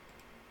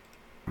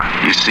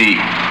You see,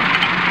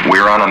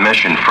 we're on a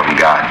mission from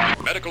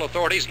God. Medical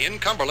authorities in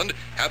Cumberland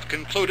have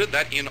concluded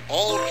that in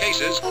all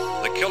cases,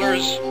 the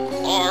killers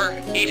are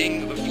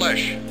eating the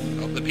flesh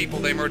of the people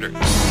they murdered.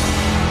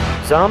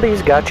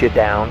 Zombies got you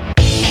down.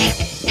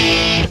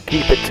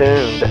 Keep it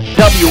tuned.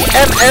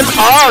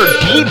 WMMR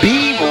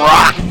DB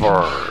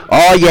Rockford.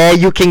 Oh yeah,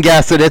 you can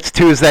guess it. It's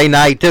Tuesday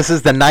night. This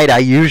is the night I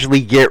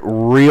usually get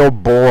real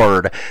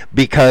bored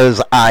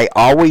because I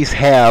always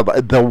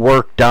have the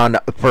work done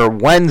for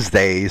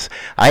Wednesdays.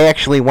 I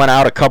actually went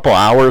out a couple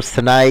hours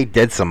tonight,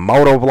 did some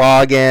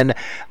motovlogging.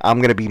 I'm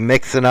going to be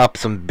mixing up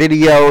some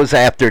videos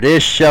after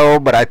this show,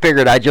 but I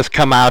figured I'd just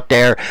come out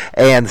there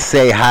and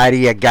say hi to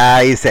you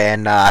guys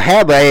and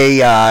have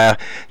a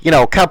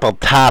couple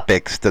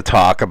topics to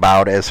talk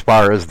about as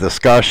far as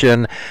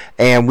discussion.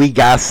 And we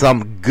got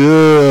some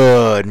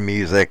good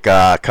music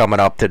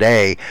coming up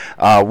today.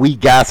 We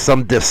got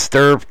some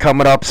Disturbed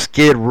coming up,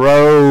 Skid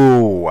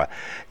Row,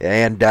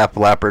 and Def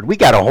Leppard. We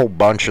got a whole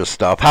bunch of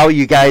stuff. How are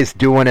you guys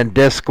doing in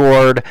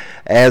Discord,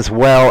 as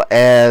well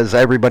as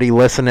everybody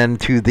listening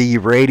to the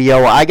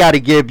radio? I got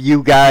to give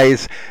you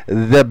guys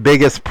the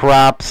biggest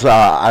props.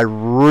 I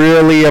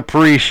really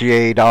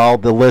appreciate all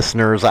the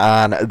listeners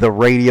on the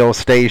radio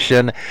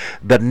station.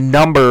 The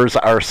numbers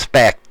are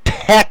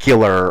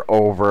spectacular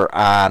over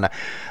on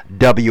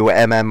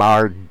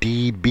WMMR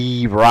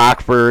DB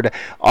Rockford,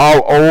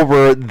 all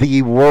over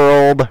the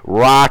world.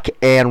 Rock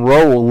and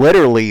roll,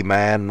 literally,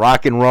 man,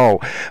 rock and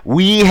roll.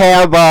 We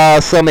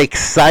have some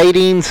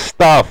exciting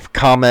stuff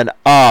coming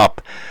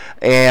up,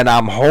 and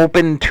I'm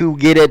hoping to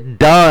get it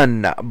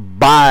done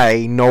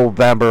by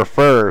November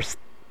 1st.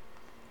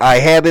 I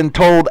haven't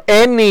told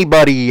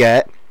anybody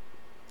yet,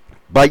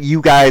 but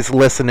you guys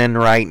listening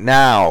right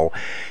now,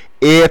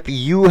 if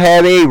you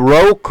have a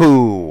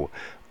Roku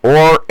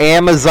or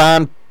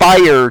Amazon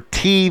Fire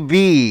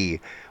TV,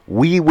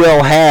 we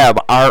will have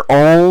our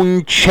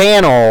own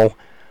channel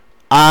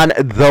on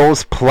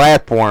those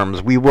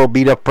platforms. We will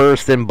be the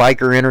first in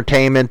biker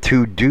entertainment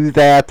to do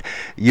that.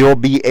 You'll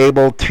be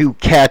able to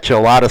catch a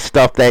lot of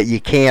stuff that you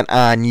can't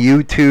on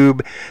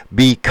YouTube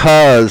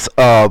because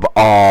of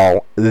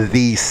all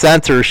the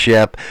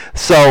censorship.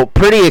 So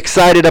pretty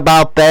excited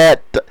about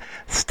that.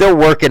 Still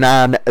working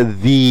on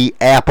the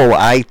Apple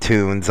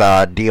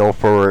iTunes deal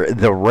for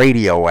the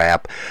radio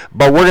app.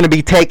 But we're going to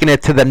be taking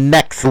it to the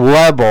next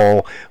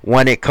level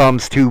when it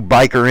comes to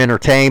biker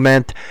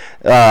entertainment.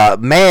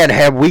 Man,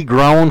 have we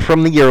grown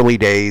from the early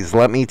days,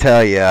 let me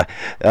tell you.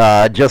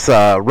 Just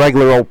a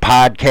regular old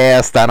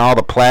podcast on all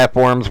the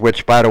platforms,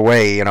 which, by the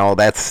way,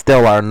 that's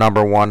still our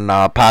number one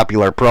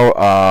popular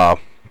platform.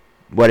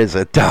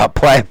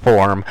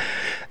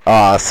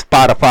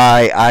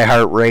 Spotify,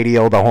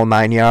 iHeartRadio, the whole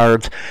 9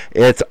 yards.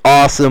 It's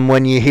awesome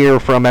when you hear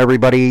from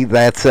everybody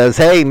that says,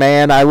 hey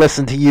man, I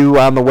listened to you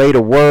on the way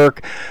to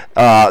work.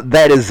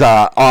 That is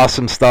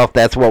awesome stuff.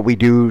 That's what we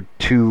do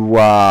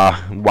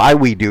why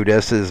we do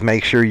this is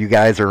make sure you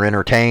guys are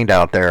entertained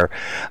out there.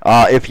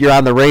 If you're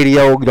on the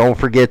radio, don't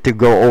forget to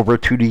go over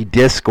to the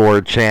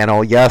Discord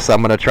channel. Yes,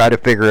 I'm going to try to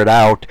figure it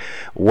out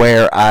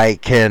where I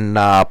can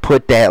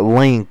put that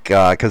link,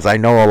 because I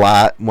know a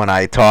lot when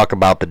I talk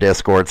about the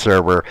Discord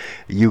server,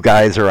 you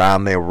guys are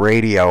on the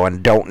radio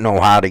and don't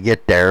know how to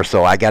get there,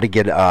 so I got to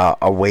get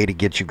a way to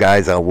get you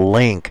guys a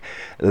link.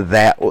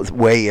 That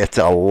way it's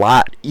a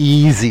lot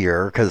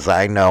easier, because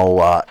I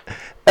know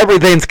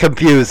everything's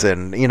confusing.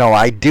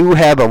 I do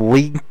have a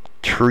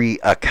Linktree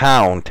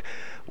account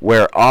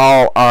where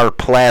all our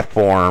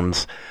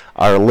platforms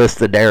are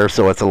listed there,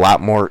 so it's a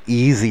lot more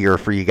easier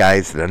for you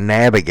guys to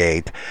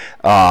navigate.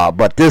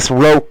 But this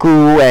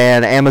Roku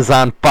and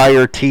Amazon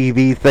Fire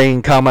TV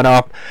thing coming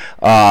up,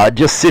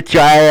 just sit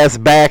your ass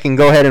back and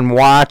go ahead and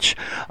watch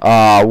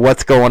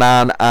what's going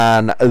on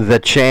the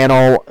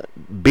channel.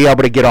 Be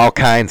able to get all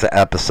kinds of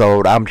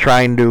episodes. I'm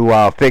trying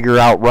to figure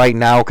out right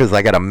now, because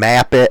I got to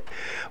map it,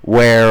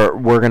 where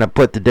we're going to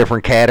put the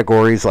different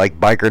categories like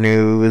biker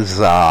news,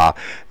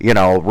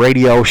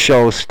 radio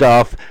show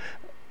stuff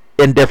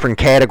in different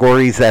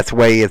categories. That's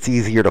way it's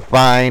easier to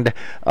find.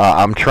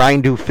 I'm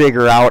trying to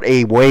figure out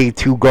a way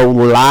to go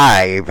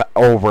live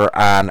over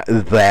on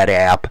that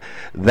app.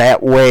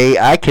 That way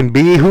I can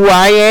be who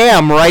I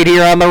am right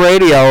here on the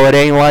radio. It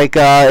ain't like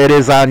it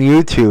is on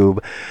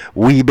YouTube.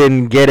 We've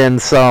been getting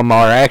some,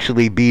 or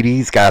actually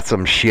BD's got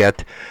some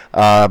shit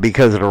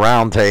because of the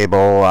round table.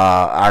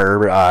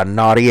 Our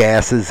naughty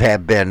asses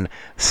have been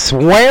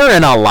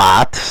swearing a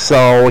lot,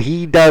 so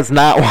he does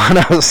not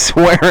want us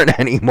swearing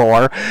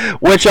anymore,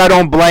 which I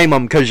don't blame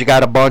him, because you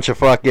got a bunch of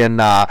fucking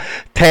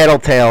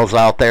tattletales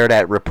out there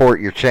that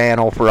report your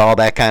channel for all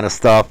that kind of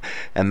stuff,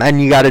 and then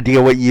you got to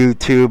deal with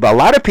YouTube. A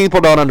lot of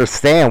people don't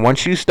understand,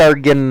 once you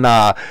start getting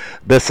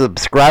the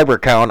subscriber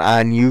count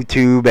on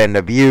YouTube and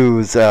the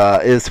views,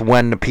 is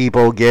when the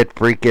people get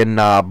freaking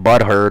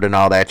butthurt and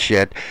all that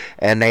shit,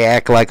 and they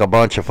act like a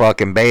bunch of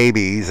fucking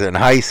babies in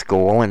high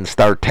school and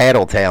start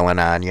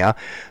tattletaling on you.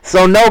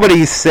 So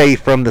nobody's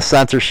safe from the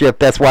censorship.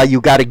 That's why you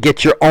got to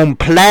get your own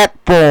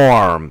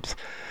platforms.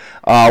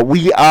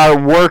 We are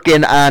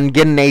working on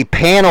getting a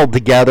panel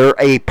together,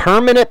 a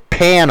permanent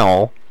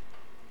panel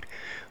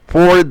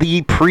for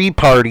the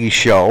pre-party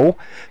show,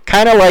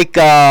 kind of like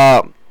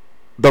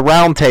the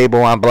round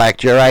table on Black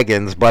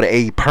Dragons, but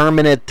a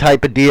permanent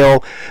type of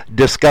deal,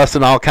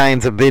 discussing all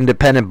kinds of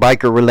independent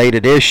biker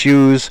related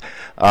issues.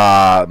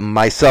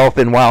 Myself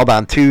and Wild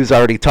on Twos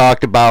already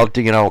talked about,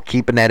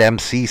 keeping that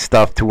MC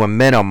stuff to a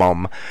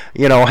minimum.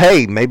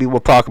 Hey, maybe we'll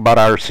talk about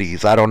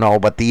RCs, I don't know,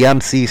 but the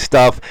MC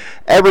stuff,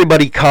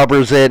 everybody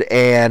covers it,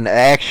 and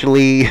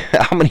actually,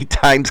 how many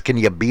times can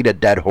you beat a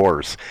dead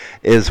horse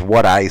is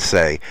what I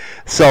say.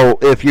 So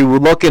if you're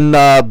looking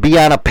be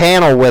on a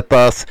panel with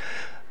us,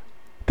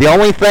 the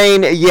only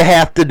thing you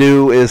have to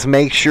do is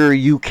make sure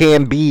you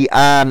can be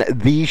on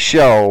the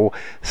show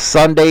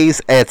Sundays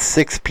at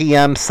 6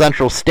 p.m.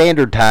 Central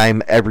Standard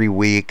Time every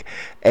week,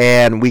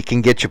 and we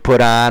can get you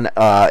put on.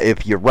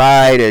 If you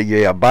ride,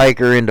 you're a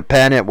biker,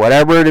 independent,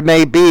 whatever it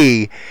may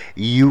be,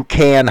 you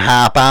can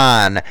hop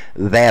on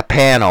that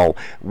panel.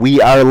 We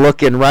are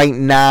looking right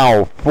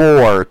now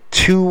for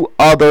 2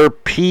 other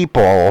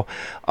people.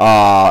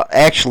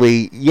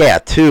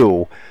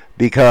 Two.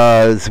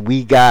 Because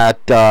we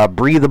got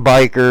Bree the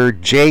Biker,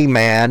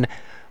 J-Man.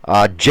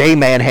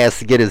 J-Man has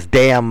to get his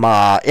damn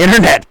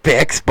internet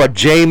fixed, but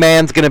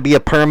J-Man's going to be a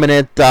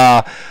permanent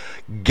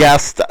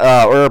guest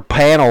or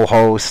panel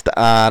host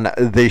on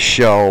this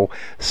show.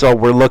 So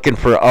we're looking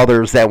for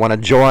others that want to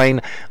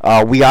join.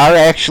 We are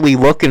actually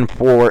looking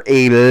for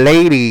a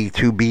lady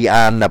to be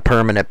on the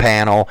permanent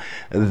panel.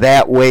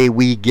 That way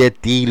we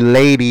get the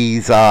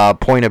ladies'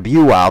 point of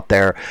view out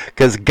there.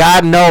 Because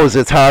God knows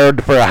it's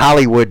hard for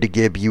Hollywood to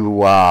give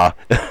you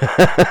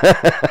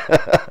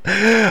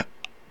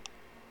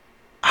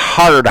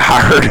hard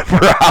for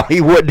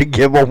Hollywood to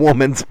give a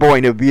woman's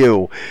point of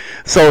view.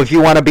 So if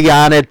you want to be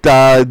on it,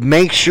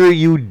 make sure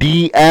you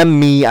DM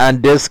me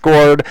on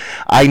Discord.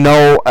 I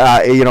know,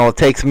 it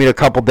takes me a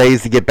couple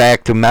days to get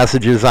back to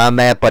messages on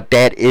that, but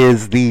that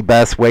is the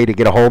best way to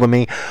get a hold of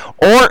me.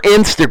 Or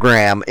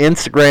Instagram.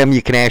 Instagram,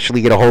 you can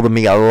actually get a hold of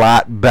me a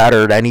lot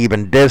better than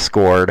even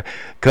Discord,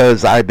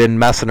 because I've been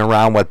messing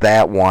around with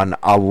that one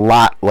a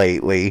lot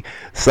lately.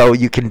 So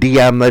you can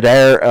DM me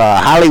there.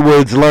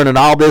 Hollywood's learning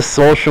all this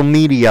social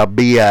media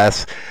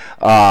BS,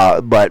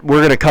 but we're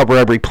going to cover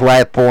every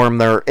platform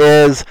there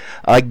is.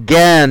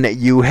 Again,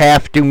 you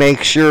have to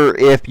make sure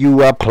if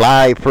you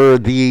apply for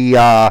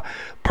the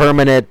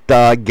permanent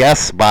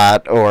guest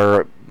spot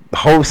or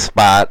host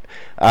spot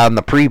on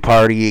the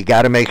pre-party, you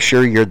got to make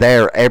sure you're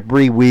there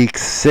every week,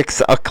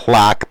 6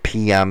 o'clock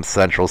p.m.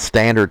 Central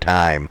Standard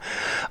Time.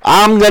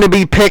 I'm going to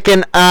be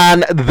picking on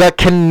the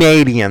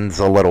Canadians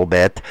a little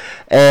bit,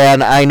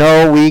 and I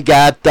know we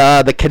got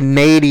the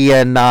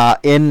Canadian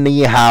in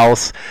the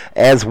house,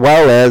 as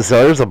well as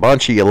there's a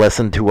bunch of you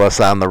listen to us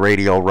on the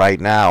radio right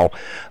now.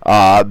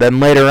 Then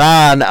later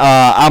on,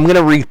 I'm going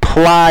to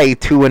reply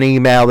to an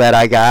email that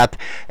I got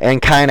and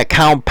kind of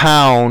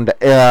compound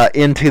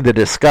into the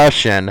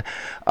discussion.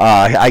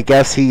 I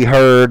guess he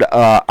heard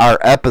our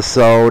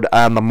episode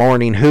on the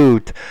Morning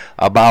Hoot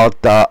about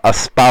a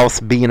spouse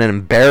being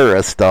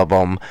embarrassed of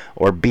them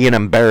or being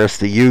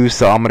embarrassed of you,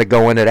 so I'm going to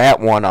go into that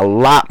one a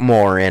lot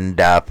more in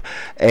depth.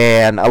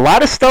 And a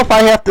lot of stuff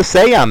I have to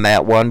say on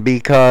that one,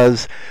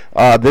 because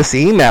this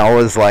email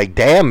was like,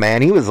 damn,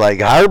 man, he was like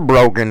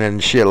heartbroken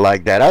and shit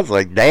like that. I was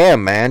like,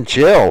 damn, man,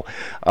 chill.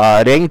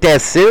 It ain't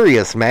that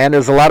serious, man.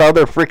 There's a lot of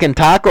other freaking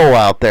taco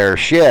out there,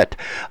 shit.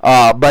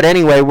 But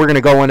anyway, we're going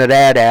to go into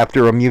that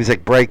after a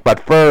music break. But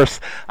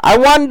first, I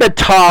wanted to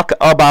talk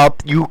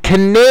about you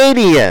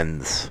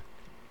Canadians.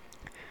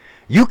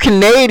 You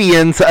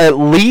Canadians at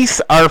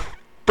least are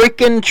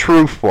freaking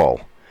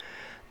truthful.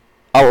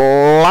 A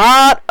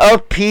lot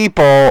of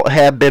people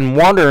have been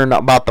wondering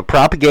about the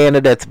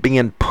propaganda that's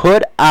being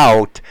put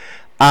out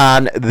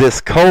on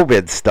this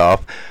COVID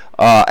stuff.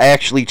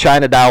 Actually,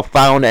 China Dow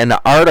found an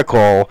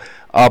article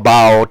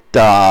about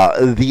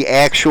the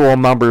actual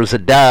numbers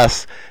of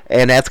deaths,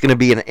 and that's going to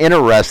be an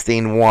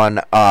interesting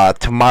one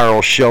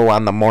tomorrow's show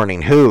on the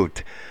Morning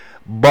Hoot.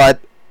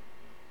 But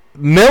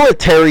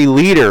military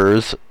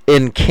leaders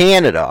in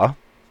Canada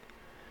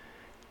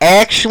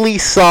actually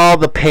saw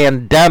the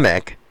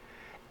pandemic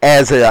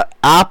as an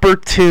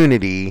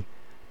opportunity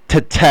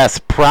to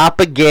test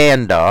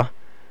propaganda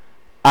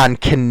on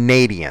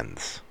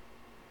Canadians.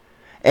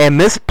 And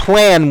this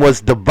plan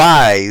was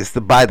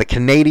devised by the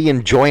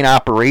Canadian Joint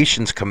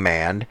Operations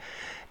Command,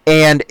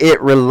 and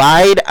it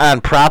relied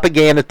on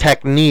propaganda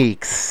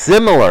techniques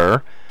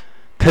similar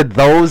to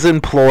those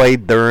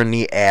employed during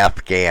the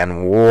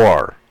Afghan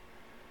War.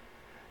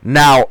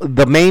 Now,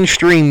 the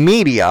mainstream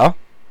media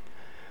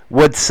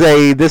would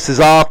say this is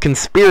all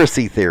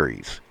conspiracy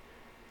theories.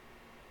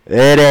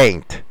 It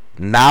ain't.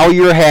 Now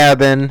you're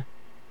having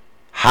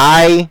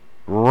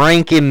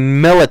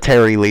high-ranking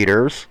military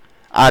leaders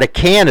out of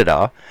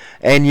Canada,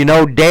 and you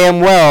know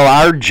damn well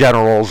our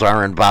generals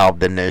are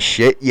involved in this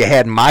shit. You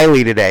had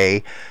Miley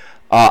today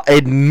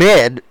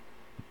admit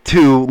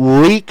to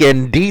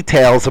leaking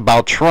details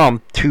about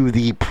Trump to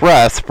the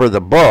press for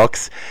the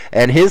books,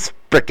 and his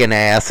frickin'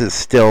 ass is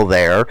still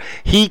there.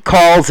 He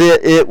calls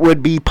it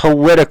would be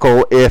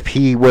political if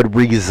he would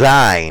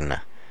resign.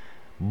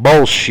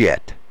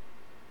 Bullshit.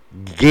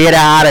 Get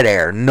out of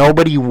there.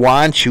 Nobody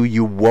wants you,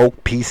 you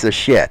woke piece of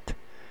shit.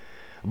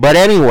 But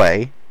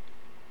anyway,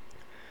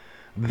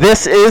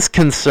 this is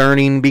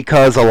concerning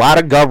because a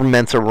lot of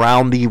governments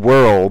around the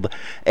world,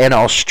 and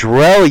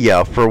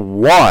Australia for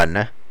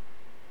one,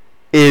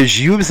 is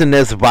using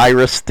this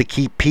virus to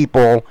keep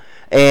people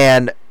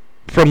and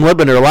from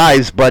living their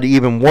lives, but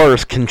even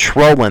worse,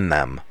 controlling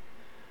them.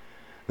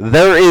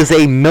 There is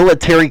a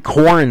military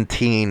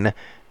quarantine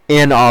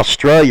in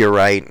Australia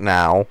right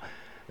now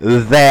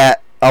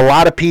that a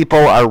lot of people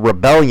are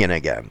rebelling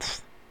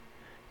against.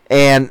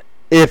 And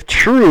if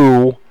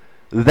true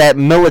that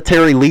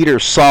military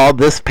leaders saw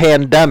this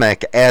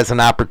pandemic as an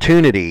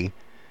opportunity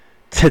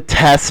to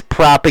test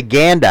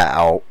propaganda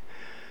out,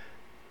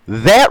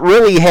 that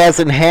really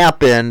hasn't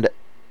happened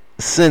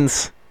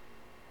since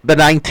the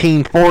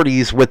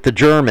 1940s with the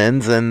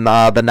Germans and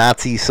the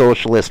Nazi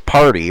Socialist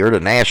Party, or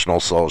the National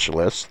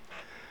Socialists,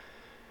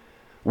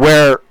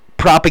 where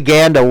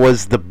propaganda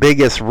was the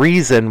biggest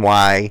reason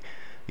why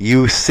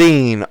you've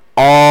seen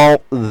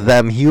all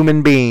them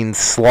human beings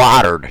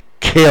slaughtered,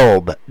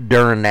 killed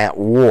during that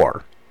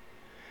war.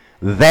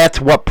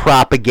 That's what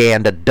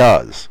propaganda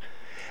does.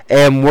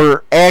 And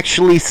we're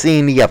actually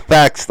seeing the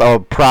effects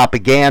of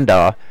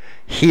propaganda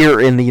here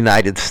in the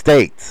United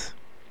States.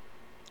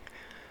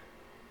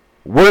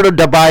 We're a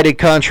divided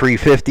country,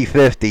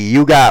 50-50.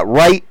 You got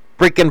right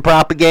freaking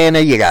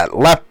propaganda, you got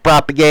left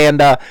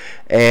propaganda,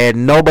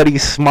 and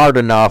nobody's smart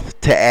enough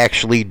to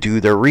actually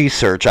do their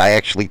research. I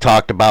actually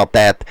talked about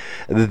that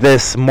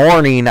this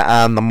morning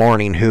on the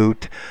Morning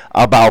Hoot,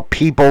 about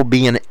people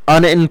being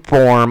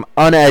uninformed,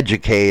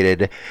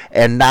 uneducated,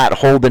 and not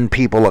holding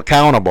people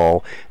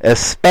accountable,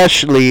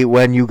 especially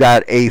when you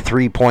got a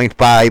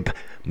 $3.5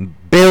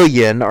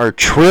 billion or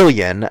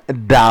trillion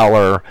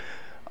dollar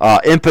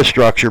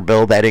infrastructure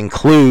bill that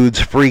includes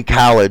free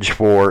college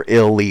for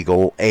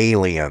illegal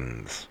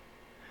aliens.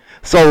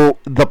 So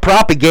the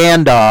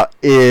propaganda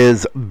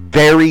is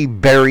very,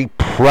 very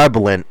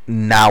prevalent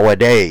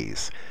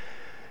nowadays.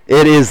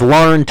 It is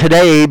learned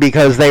today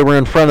because they were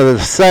in front of the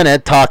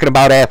Senate talking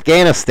about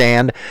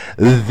Afghanistan.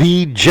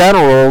 The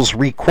generals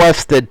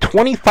requested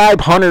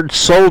 2,500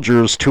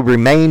 soldiers to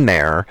remain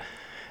there.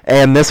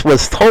 And this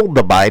was told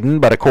to Biden,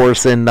 but of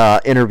course in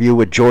an interview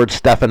with George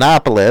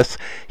Stephanopoulos,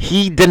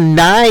 he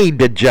denied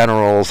the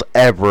generals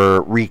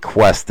ever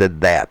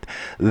requested that.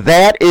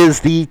 That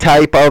is the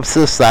type of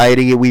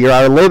society we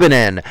are living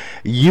in.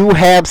 You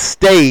have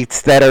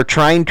states that are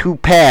trying to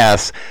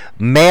pass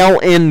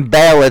mail-in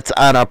ballots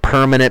on a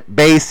permanent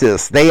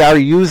basis. They are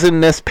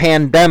using this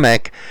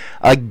pandemic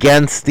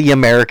against the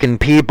American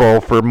people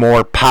for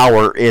more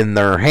power in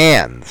their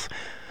hands.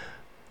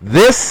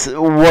 This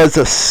was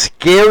a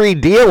scary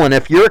deal, and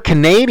if you're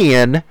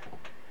Canadian,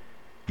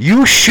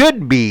 you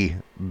should be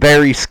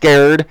very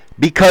scared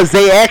because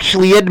they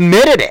actually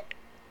admitted it.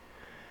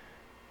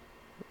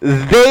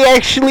 They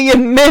actually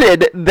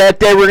admitted that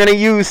they were going to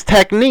use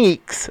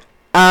techniques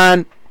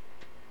on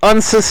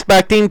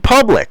unsuspecting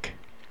public.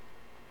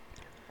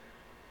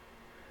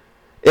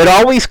 It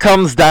always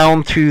comes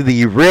down to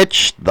the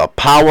rich, the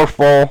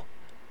powerful,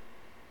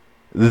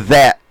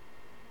 that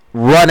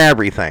run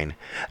everything.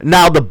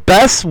 Now, the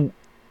best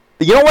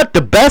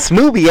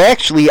movie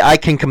actually I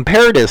can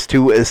compare this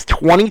to is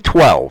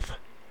 2012.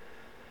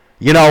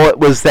 You know, it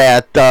was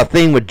that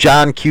thing with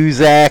John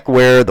Cusack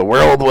where the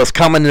world was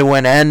coming to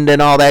an end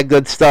and all that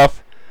good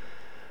stuff.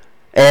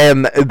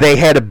 And they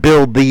had to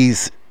build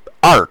these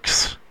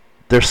arcs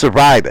to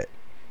survive it.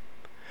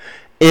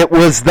 It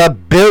was the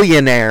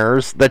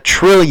billionaires, the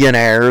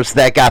trillionaires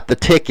that got the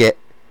ticket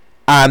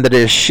onto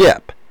this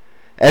ship.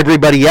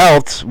 Everybody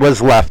else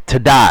was left to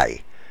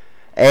die.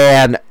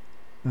 And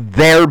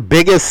their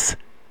biggest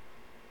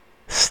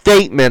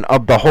statement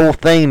of the whole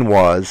thing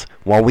was,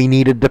 well, we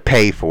needed to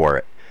pay for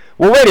it.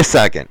 Well, wait a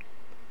second.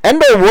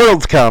 End of the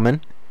world's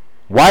coming.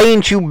 Why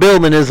ain't you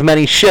building as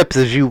many ships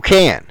as you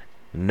can?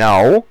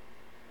 No.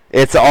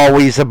 It's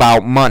always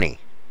about money.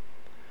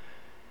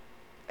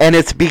 And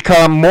it's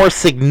become more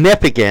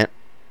significant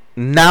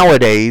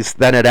nowadays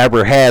than it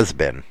ever has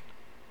been.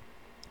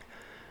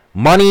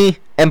 Money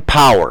and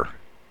power.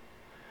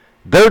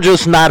 They're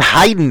just not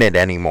hiding it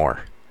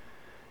anymore.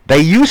 They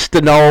used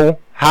to know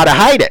how to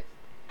hide it.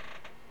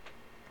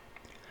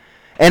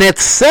 And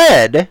it's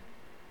said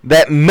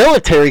that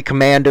military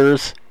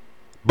commanders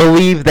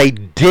believe they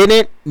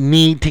didn't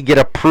need to get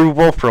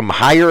approval from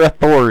higher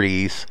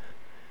authorities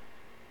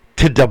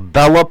to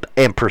develop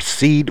and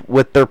proceed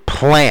with their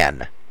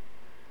plan.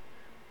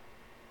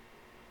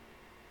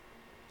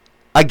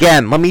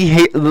 Again, let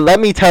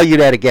me tell you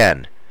that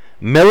again.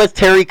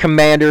 Military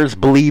commanders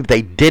believe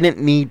they didn't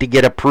need to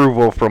get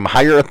approval from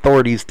higher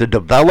authorities to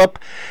develop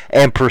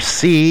and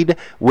proceed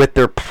with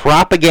their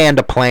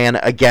propaganda plan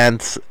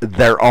against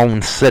their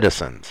own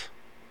citizens.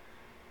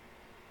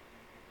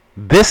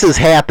 This is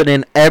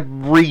happening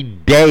every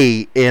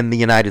day in the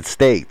United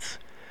States.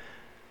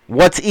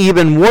 What's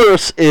even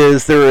worse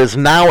is there is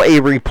now a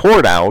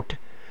report out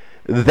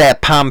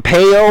that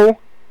Pompeo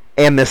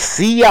and the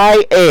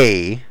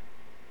CIA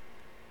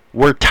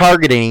were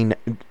targeting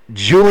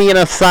Julian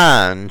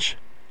Assange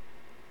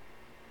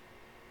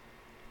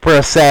for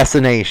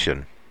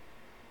assassination.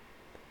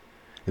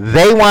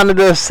 They wanted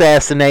to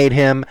assassinate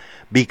him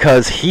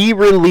because he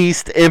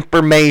released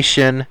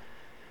information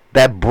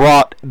that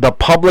brought the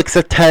public's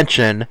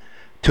attention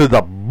to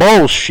the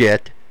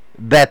bullshit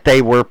that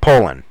they were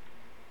pulling.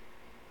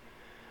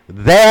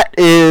 That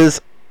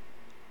is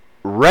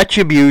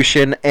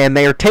retribution, and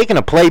they are taking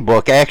a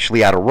playbook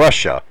actually out of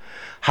Russia.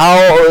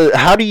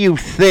 How do you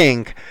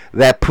think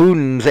that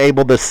Putin's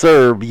able to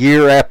serve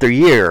year after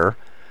year?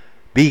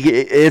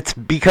 It's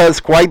because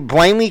quite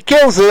plainly he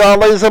kills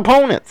all his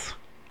opponents.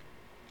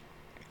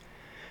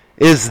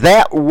 Is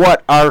that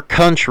what our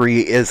country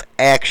is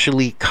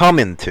actually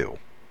coming to?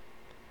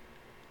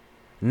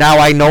 Now,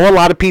 I know a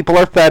lot of people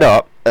are fed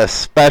up,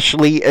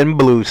 especially in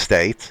blue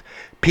states.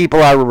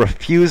 People are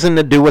refusing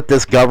to do what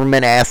this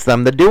government asks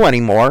them to do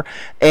anymore,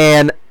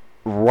 and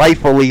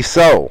rightfully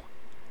so.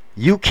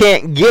 You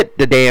can't get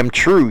the damn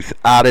truth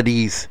out of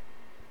these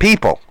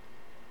people.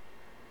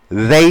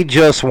 They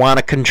just want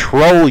to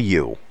control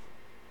you.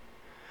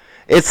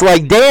 It's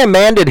like, damn,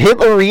 man, did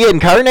Hitler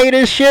reincarnate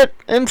his shit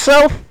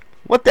himself?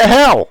 What the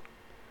hell?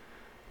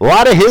 A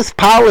lot of his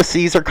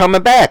policies are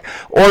coming back.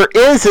 Or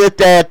is it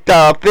that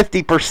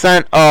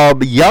 50%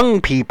 of young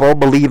people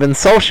believe in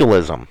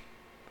socialism?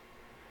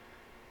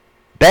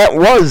 That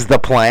was the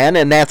plan,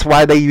 and that's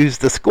why they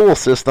used the school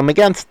system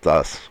against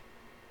us.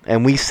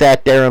 And we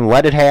sat there and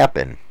let it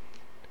happen.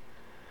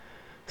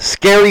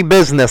 Scary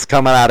business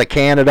coming out of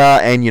Canada,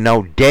 and you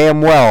know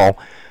damn well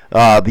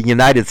the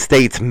United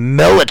States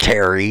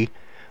military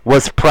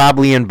was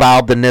probably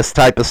involved in this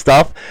type of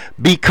stuff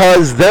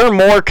because they're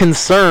more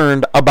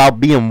concerned about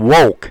being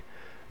woke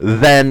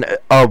than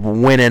of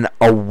winning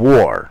a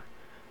war.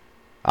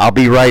 I'll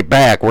be right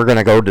back. We're going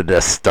to go to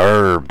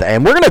Disturbed,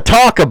 and we're going to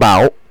talk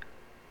about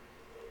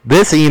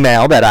this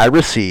email that I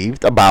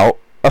received about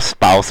a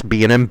spouse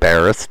being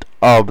embarrassed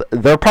of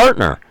their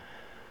partner.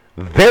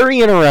 Very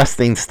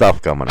interesting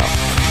stuff coming up.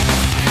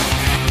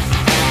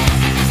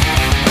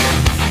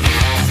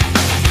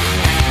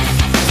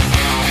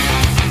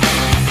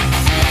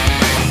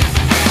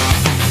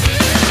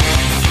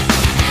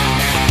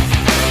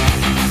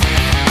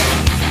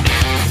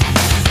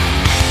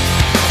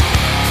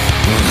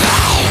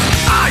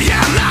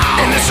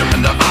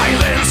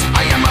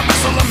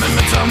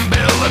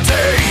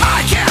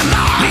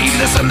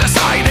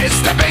 Undecided,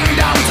 stepping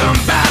down to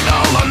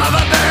battle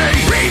another day.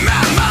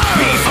 Remember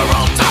me for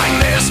all time.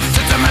 This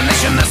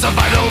determination is a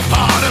vital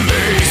part of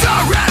me.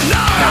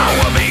 Surrender. Now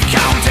we'll be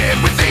counted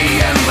with the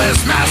endless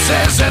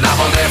masses that I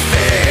will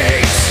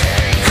defeat.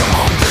 Come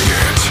on, bring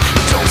it.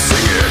 Don't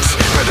sing it.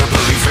 Better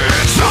believe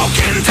it.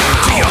 Broken down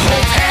till your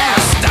whole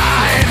past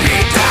died.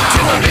 Beat down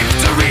till the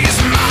victory's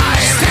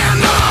mine.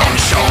 Stand up and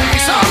show me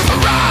some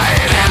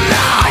pride. And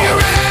now you're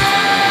ready.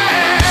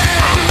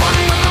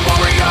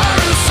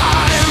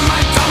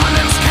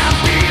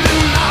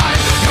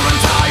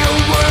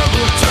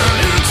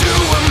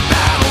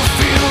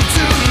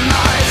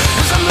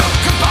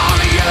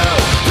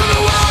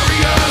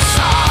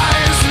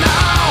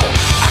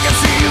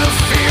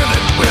 Fear that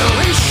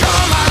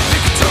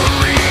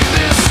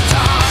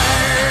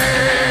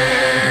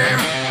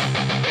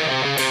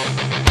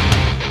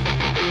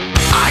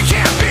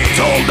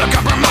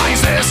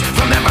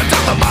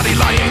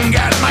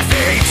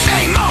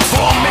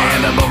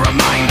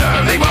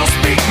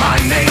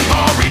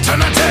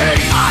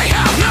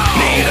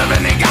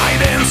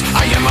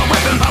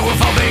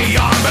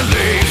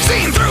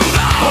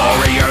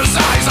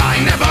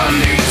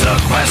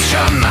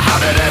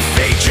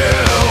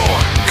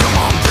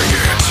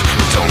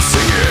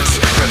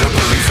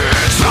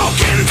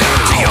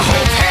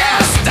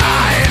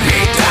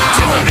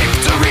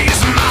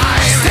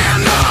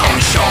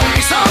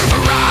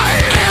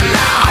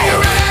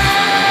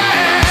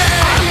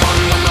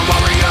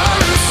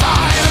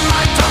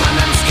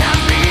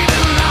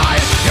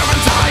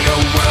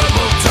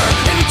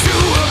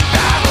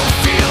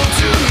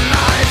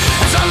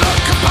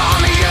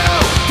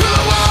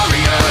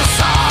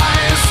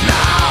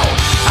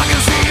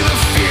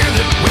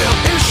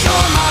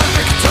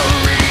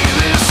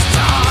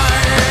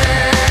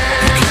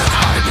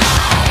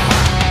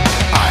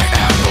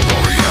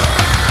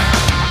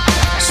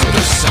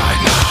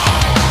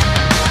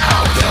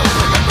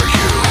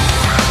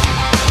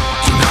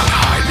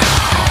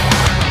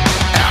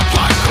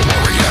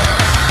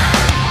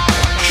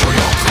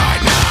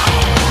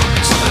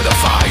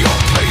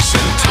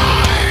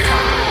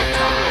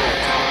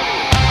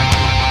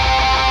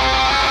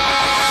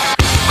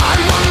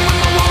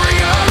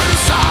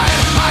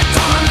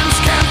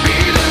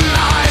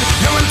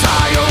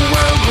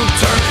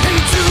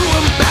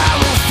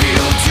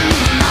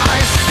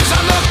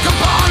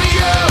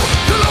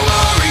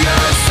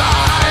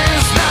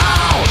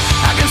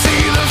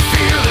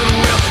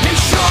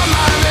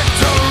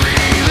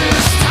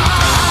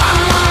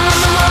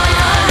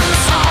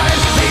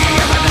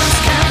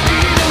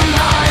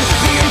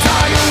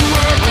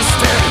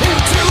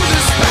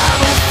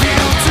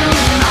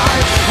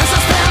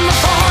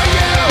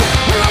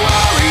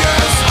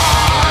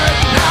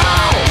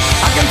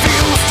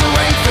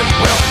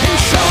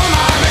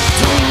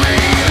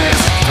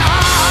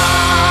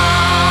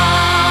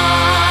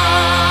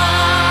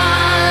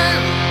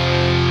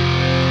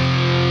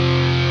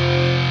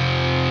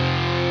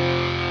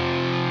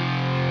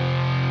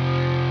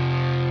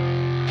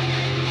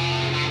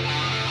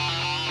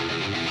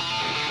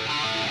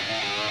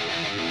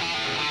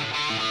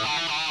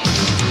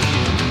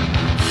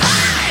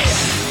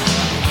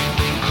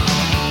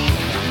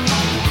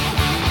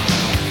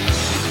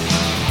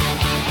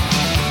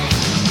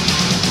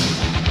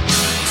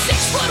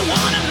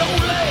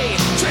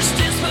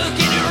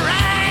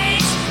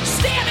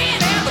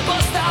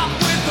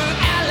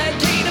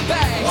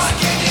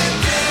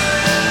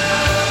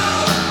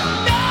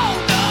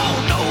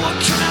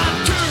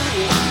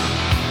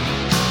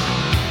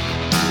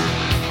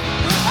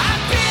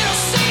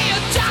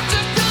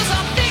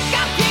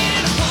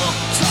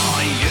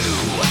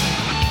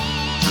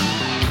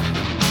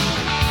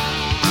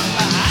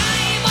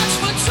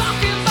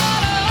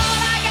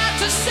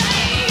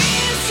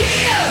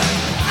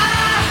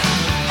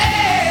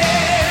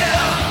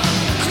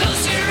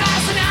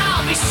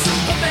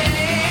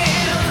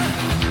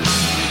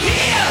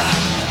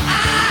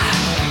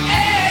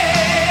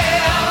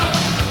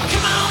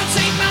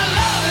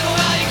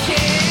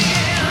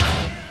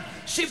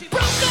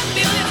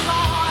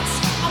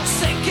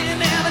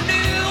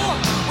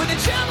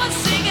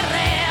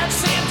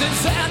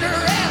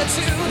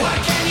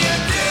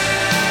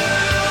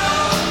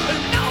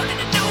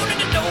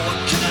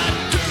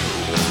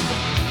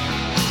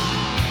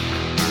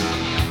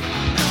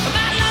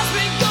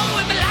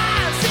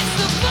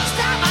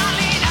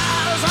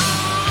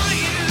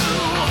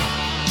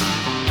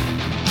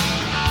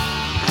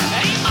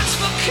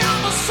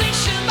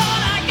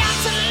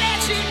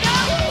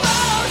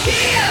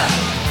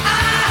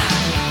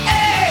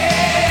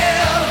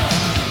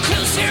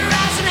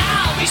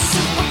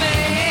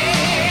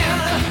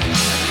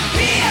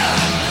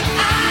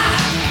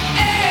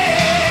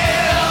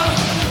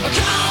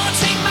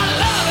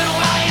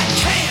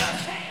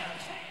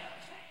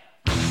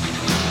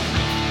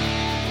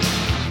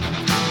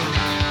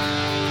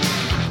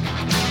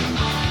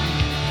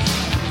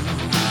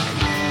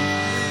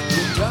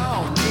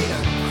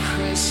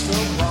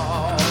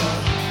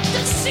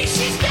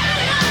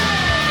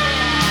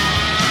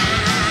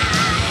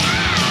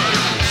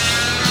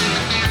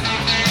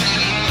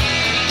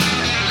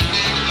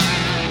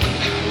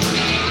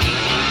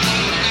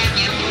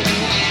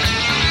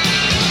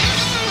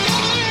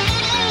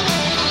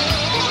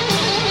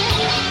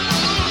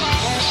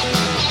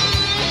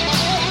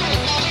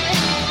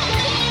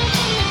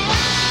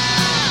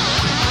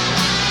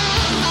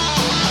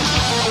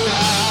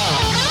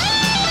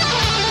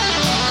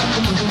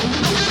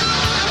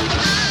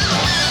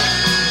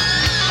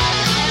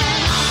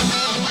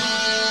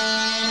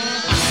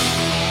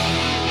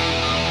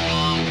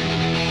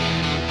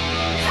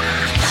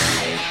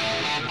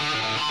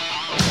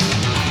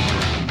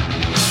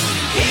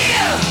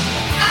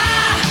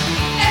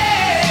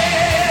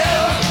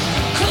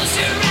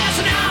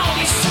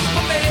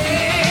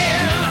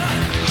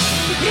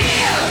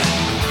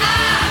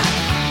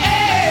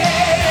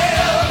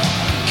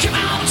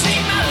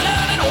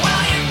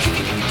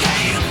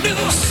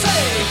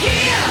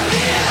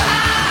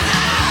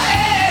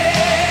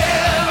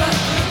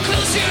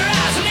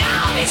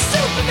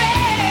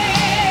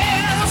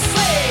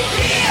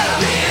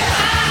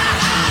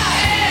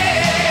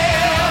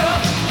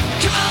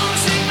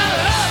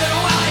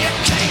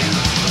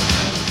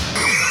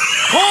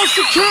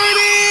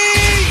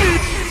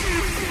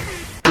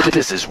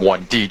This is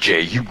one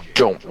DJ you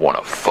don't want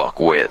to fuck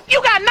with.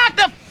 You got knocked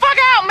the fuck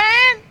out,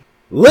 man!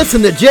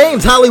 Listen to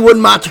James Hollywood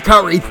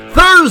Machikari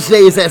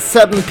Thursdays at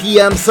 7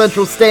 p.m.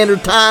 Central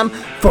Standard Time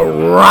for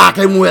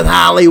Rockin' with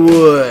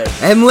Hollywood.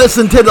 And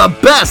listen to the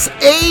best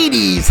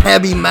 80s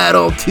heavy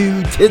metal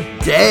to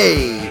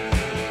today.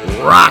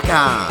 Rock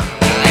on.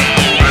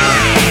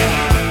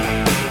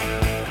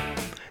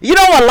 You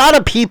know, a lot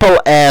of people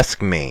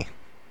ask me,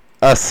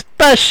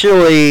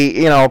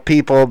 especially,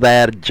 people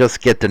that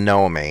just get to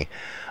know me,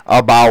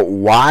 about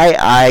why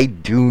I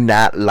do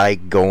not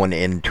like going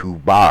into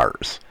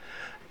bars.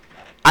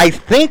 I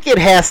think it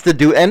has to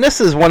do, and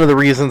this is one of the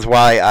reasons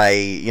why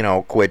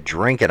I, quit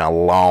drinking a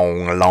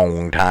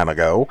long time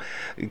ago,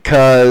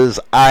 because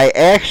I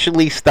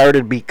actually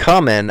started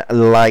becoming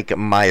like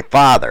my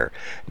father.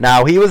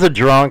 Now, he was a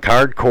drunk,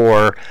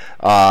 hardcore.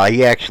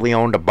 He actually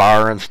owned a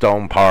bar in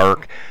Stone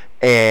Park,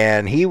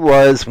 and he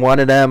was one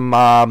of them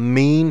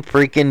mean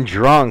freaking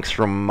drunks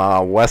from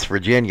West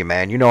Virginia,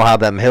 man. You know how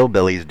them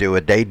hillbillies do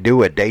it. They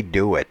do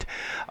it.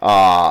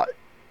 The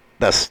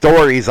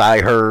stories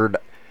I heard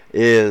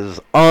is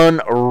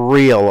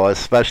unreal,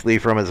 especially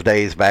from his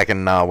days back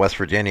in West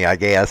Virginia. I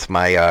guess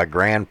my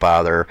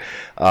grandfather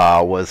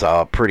was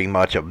pretty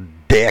much a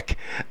dick.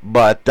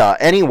 But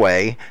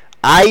anyway,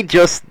 I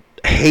just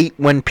hate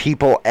when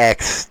people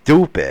act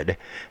stupid,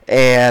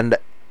 and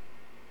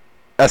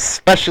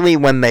especially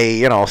when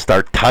they,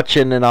 start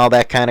touching and all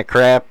that kind of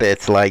crap.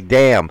 It's like,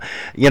 damn.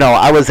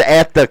 I was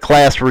at the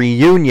class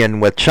reunion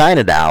with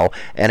China Doll,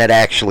 and it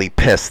actually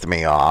pissed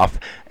me off,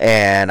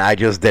 and I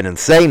just didn't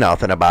say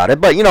nothing about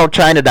it. But,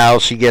 China Doll,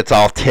 she gets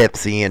all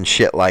tipsy and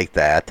shit like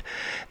that.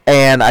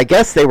 And I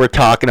guess they were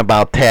talking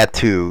about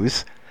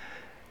tattoos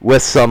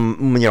with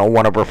some,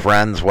 one of her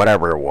friends,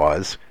 whatever it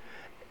was.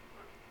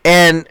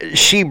 And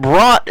she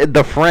brought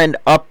the friend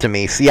up to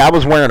me. See, I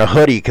was wearing a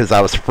hoodie because I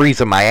was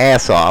freezing my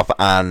ass off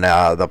on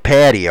the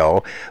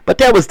patio. But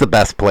that was the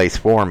best place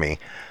for me.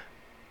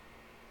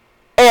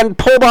 And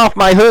pulled off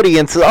my hoodie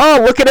and said,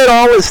 oh, look at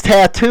all his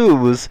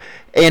tattoos.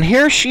 And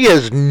here she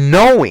is,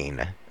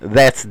 knowing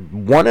that's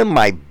one of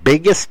my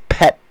biggest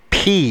pet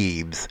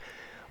peeves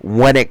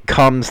when it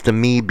comes to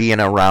me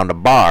being around a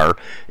bar,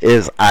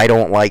 is I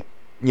don't like,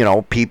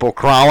 people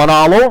crawling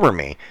all over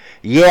me.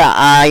 Yeah,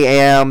 I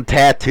am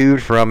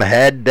tattooed from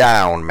head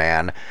down,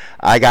 man.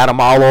 I got them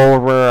all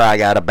over. I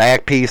got a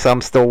back piece I'm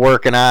still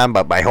working on,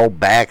 but my whole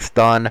back's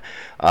done.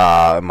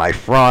 My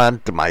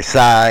front, my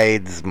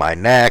sides, my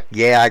neck.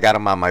 Yeah, I got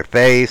them on my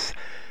face.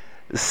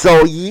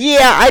 So,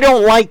 yeah, I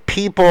don't like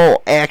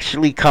people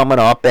actually coming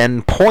up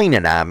and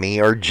pointing at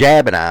me or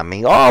jabbing on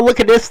me. Oh, look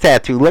at this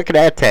tattoo. Look at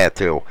that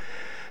tattoo.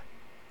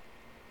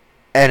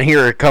 And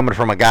here, coming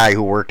from a guy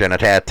who worked in a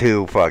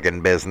tattoo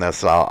fucking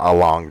business a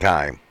long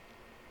time.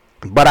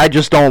 But I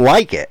just don't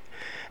like it.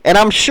 And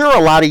I'm sure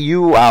a lot of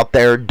you out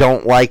there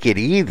don't like it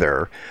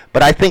either.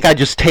 But I think I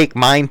just take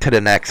mine to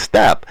the next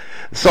step.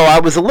 So I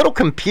was a little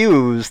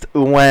confused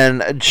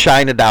when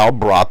China Doll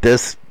brought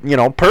this,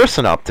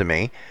 person up to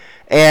me.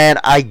 And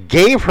I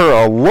gave her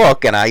a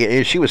look,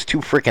 and she was too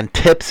freaking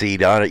tipsy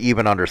to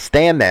even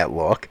understand that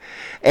look.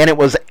 And it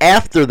was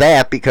after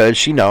that, because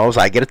she knows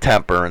I get a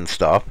temper and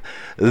stuff,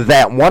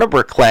 that one of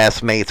her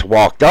classmates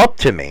walked up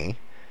to me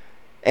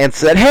and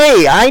said,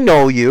 hey, I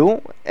know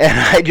you. And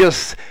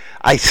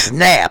I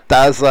snapped.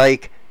 I was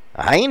like,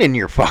 I ain't in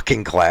your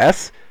fucking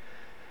class.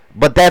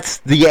 But that's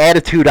the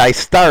attitude I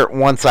start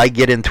once I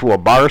get into a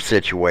bar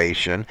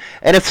situation.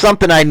 And it's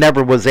something I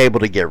never was able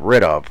to get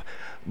rid of.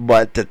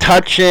 But the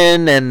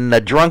touching and the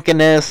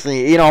drunkenness,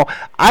 I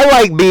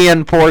like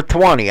being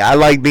 420. I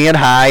like being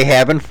high,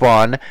 having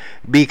fun,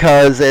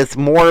 because it's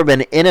more of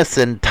an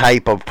innocent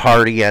type of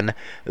partying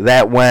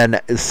that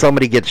when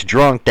somebody gets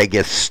drunk, they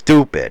get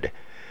stupid.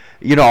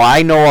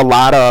 I know a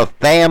lot of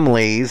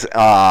families,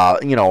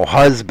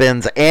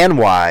 husbands and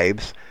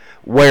wives,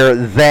 where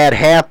that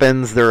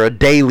happens. They're a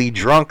daily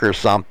drunk or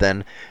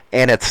something,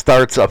 and it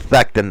starts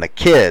affecting the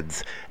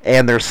kids.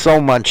 And there's so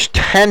much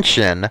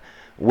tension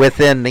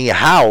within the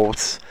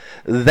house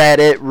that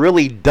it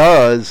really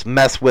does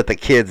mess with a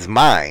kid's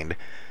mind.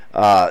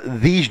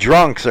 These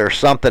drunks are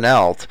something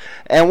else.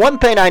 And one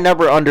thing I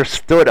never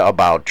understood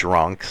about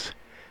drunks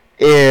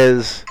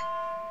is,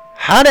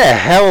 how the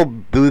hell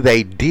do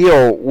they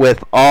deal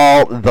with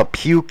all the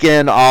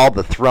puking, all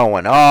the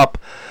throwing up,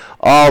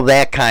 all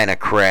that kind of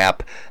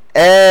crap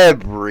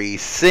every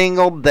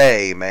single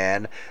day,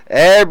 man?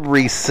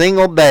 Every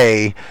single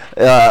day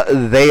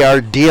they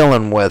are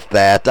dealing with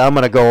that. I'm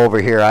going to go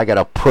over here. I got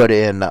to put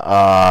in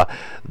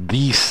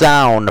the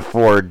sound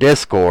for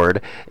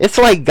Discord. It's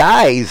like,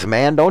 guys,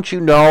 man, don't you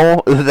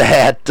know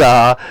that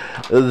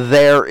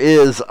there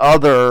is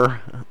other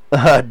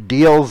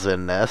deals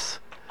in this?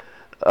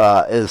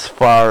 As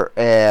far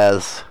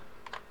as,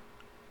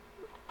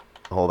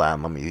 hold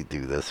on, let me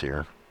do this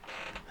here.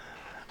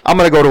 I'm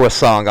going to go to a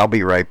song. I'll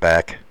be right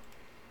back.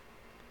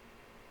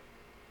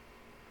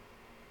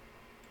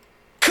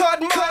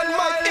 Cut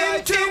my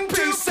into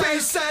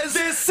pieces.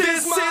 This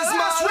is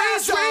my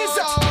resort.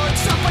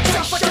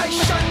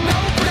 Suffocation, no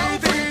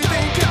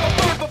breathing.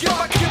 Give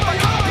up.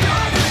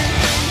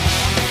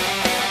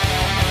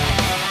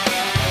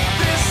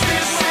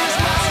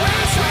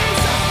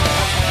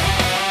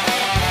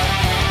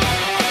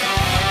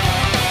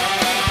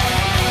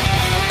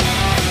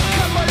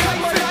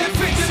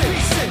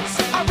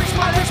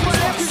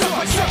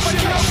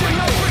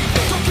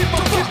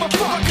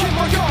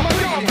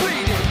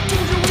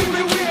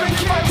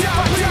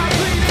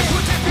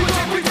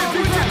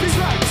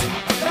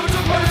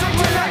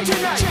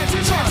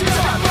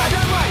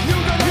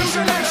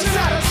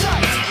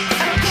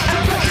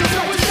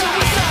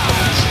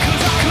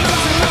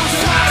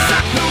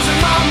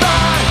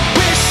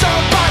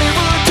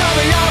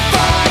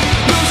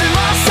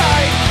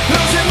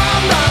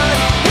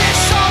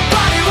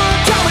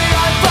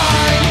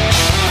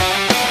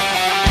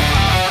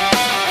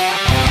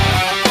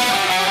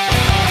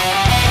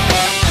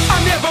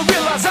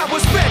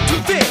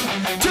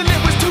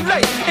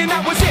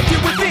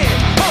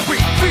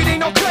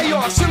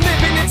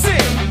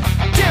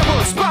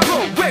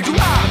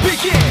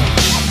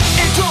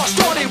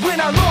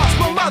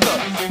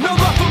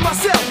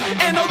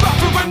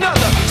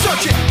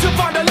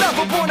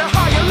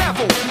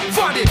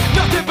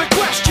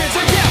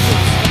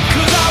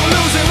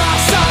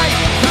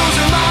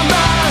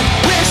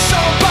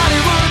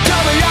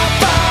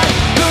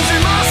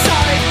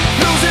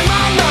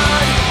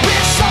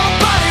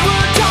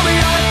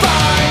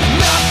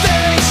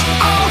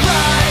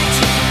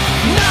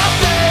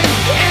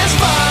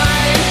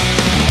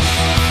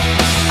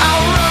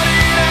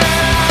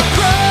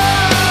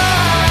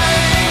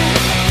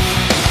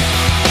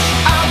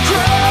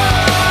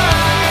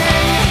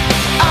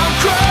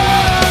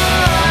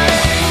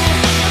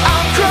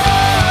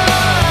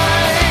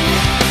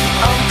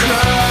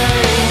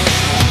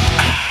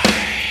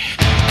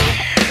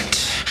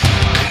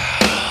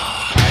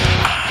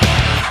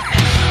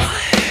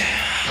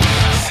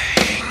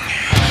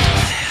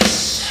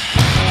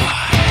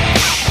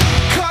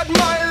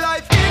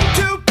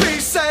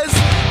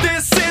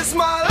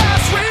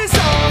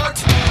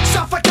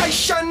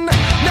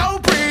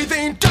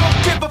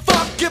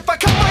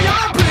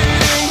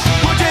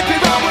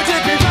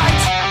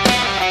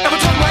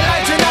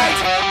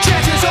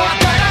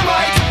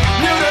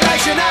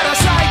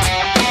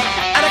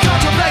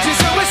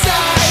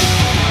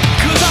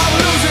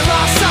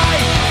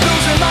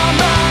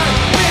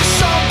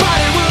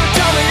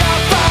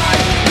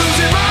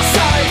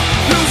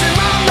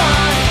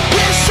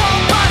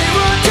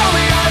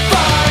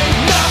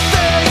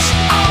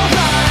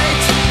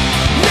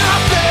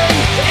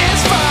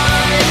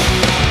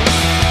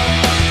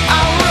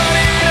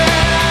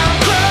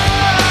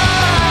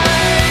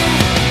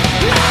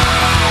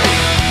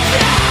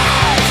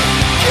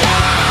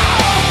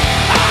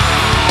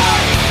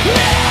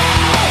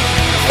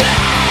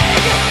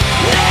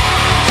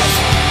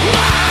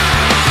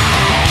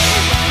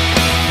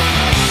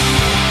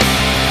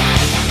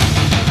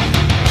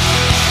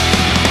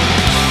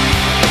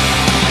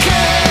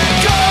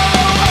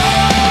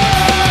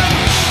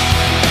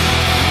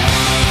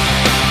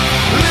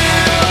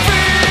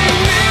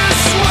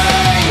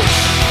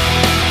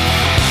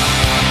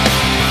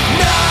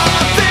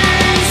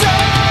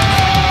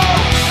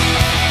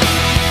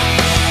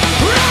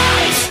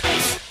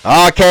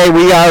 Okay,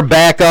 we are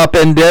back up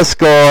in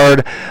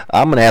Discord.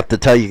 I'm going to have to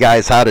tell you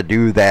guys how to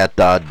do that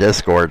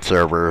Discord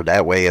server.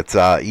 That way it's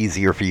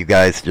easier for you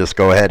guys to just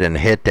go ahead and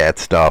hit that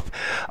stuff.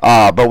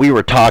 But we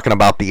were talking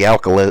about the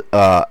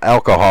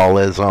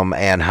alcoholism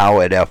and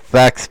how it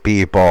affects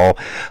people.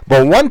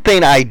 But one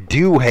thing I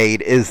do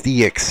hate is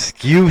the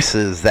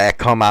excuses that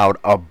come out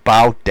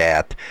about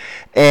that.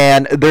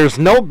 And there's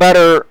no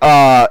better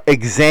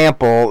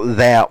example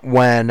that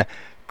when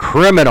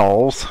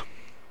criminals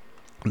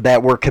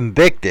that were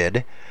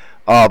convicted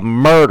of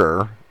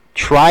murder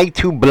try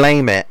to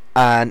blame it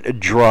on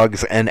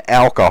drugs and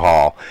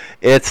alcohol.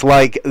 It's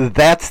like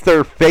that's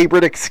their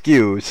favorite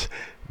excuse,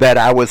 that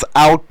I was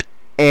out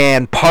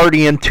and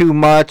partying too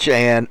much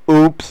and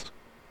oops,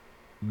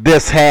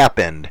 this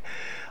happened.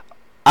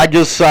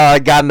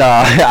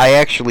 I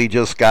actually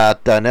just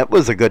got, and it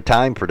was a good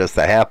time for this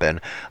to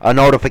happen, a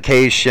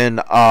notification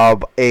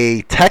of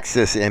a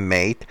Texas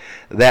inmate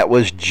that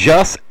was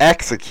just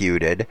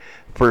executed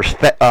for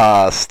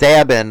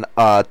stabbing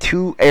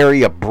two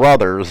area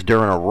brothers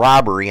during a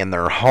robbery in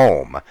their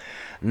home.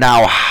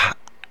 Now,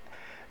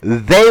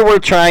 they were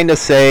trying to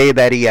say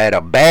that he had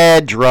a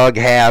bad drug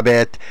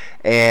habit,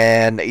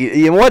 and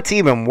what's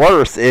even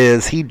worse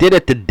is he did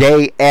it the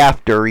day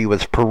after he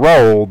was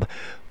paroled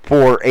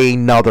for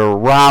another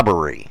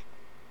robbery.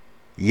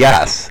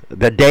 Yes,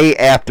 the day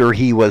after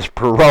he was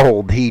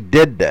paroled, he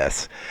did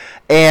this.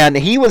 And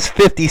he was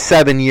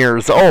 57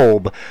 years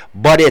old,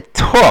 but it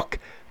took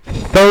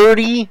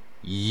 30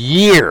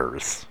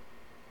 years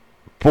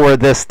for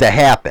this to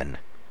happen.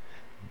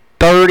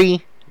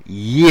 30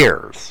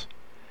 years.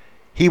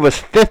 He was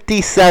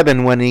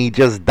 57 when he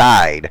just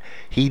died.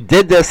 He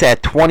did this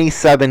at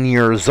 27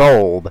 years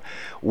old,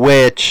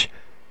 which,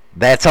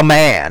 that's a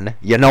man.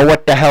 You know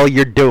what the hell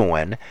you're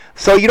doing.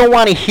 So you don't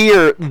want to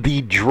hear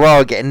the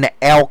drug and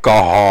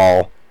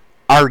alcohol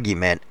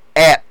argument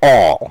at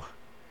all.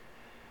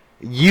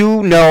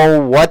 You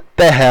know what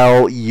the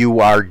hell you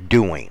are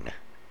doing.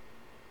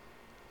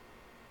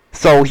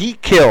 So he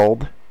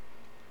killed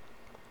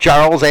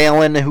Charles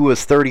Allen, who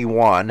was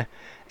 31,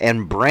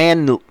 and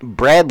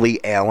Bradley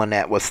Allen,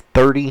 that was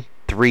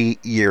 33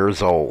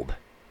 years old.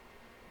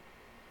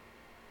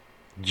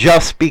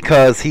 Just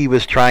because he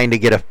was trying to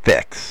get a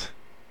fix.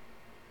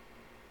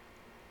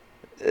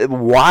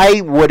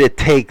 Why would it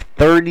take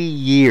 30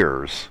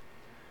 years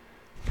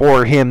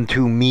for him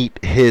to meet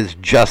his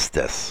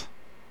justice?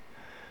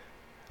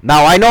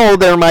 Now, I know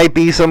there might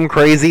be some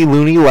crazy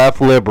loony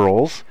left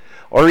liberals,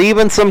 or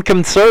even some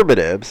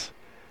conservatives,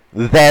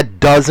 that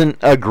doesn't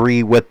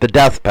agree with the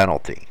death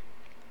penalty.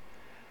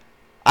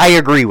 I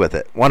agree with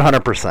it,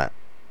 100%.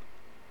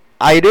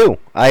 I do.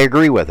 I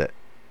agree with it.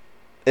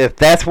 If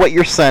that's what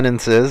your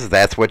sentence is,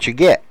 that's what you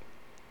get.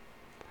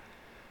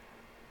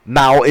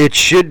 Now, it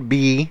should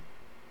be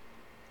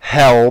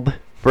held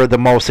for the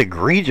most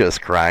egregious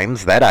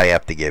crimes, that I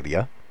have to give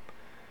you.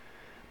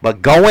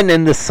 But going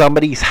into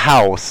somebody's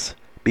house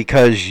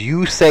because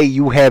you say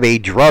you have a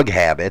drug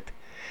habit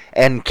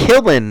and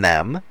killing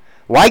them,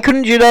 why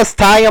couldn't you just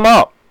tie them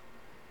up?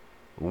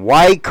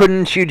 Why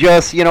couldn't you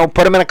just,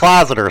 put them in a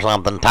closet or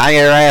something, tie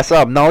your ass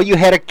up? No, you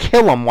had to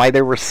kill them while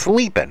they were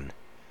sleeping.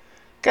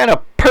 What kind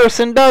of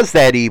person does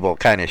that evil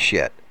kind of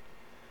shit?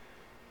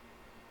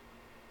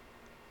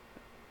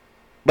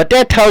 But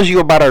that tells you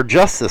about our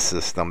justice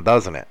system,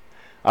 doesn't it?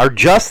 Our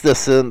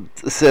justice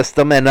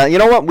system, and you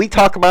know what? We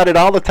talk about it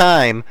all the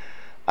time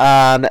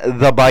on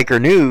the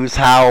Biker News,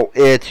 how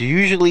it's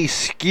usually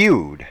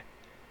skewed.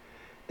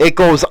 It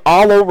goes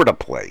all over the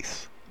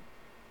place.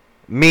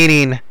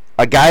 Meaning,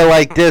 a guy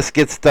like this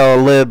gets to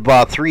live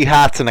 3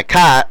 hots in a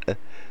cot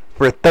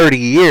for 30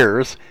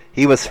 years.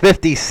 He was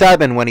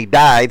 57 when he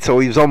died, so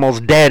he was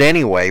almost dead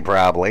anyway,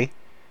 probably.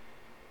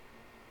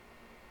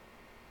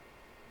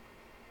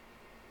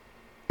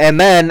 And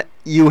then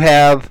you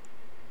have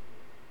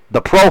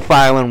the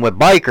profiling with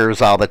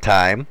bikers all the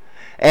time.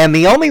 And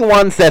the only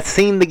ones that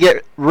seem to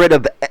get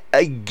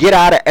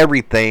out of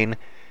everything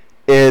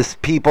is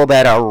people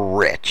that are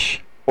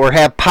rich or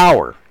have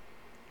power.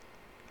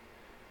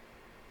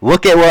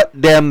 Look at what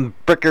them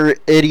fricker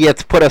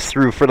idiots put us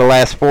through for the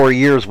last 4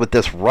 years with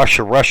this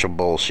Russia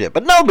bullshit.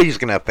 But nobody's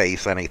going to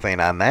face anything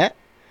on that.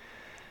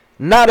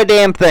 Not a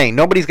damn thing.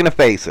 Nobody's going to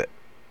face it.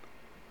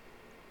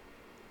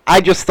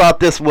 I just thought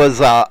this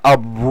was a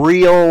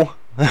real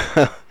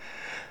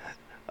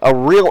a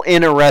real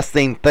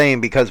interesting thing,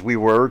 because we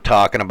were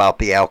talking about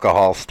the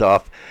alcohol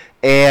stuff,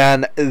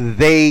 and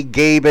they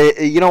gave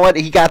it, you know what,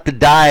 he got to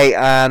die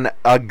on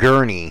a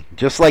gurney,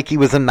 just like he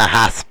was in the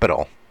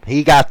hospital.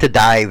 He got to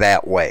die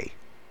that way.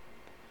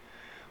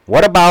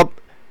 What about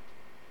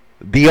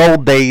the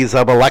old days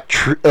of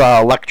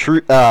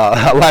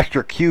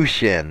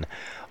electrocution?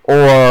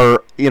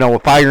 Or,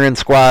 firing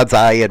squads,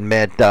 I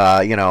admit,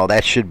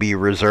 that should be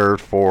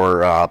reserved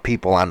for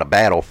people on the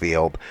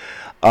battlefield.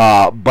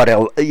 But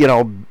the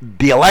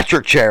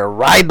electric chair,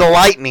 ride the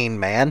lightning,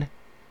 man.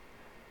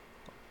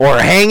 Or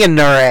hang in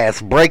their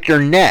ass, break your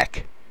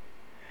neck.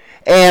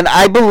 And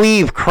I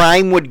believe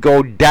crime would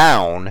go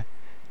down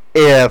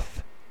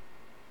if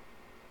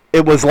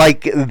it was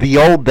like the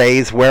old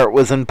days where it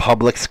was in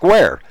public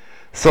square,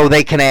 so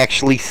they can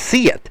actually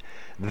see it.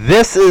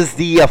 This is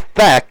the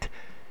effect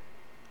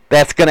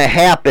that's going to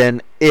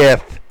happen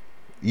if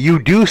you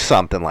do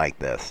something like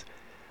this.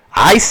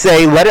 I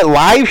say let it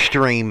live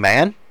stream,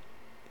 man.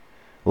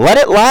 Let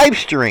it live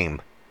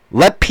stream.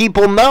 Let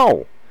people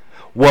know.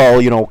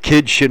 Well,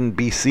 kids shouldn't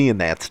be seeing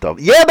that stuff.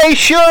 Yeah, they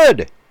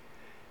should.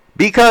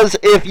 Because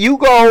if you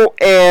go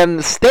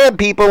and stab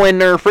people in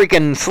their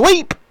freaking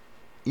sleep,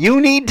 you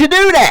need to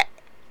do that.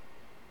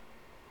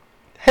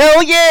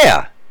 Hell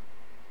yeah.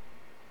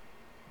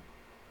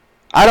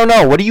 I don't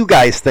know. What do you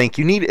guys think?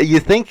 You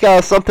think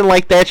something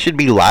like that should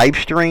be live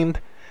streamed?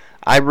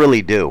 I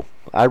really do.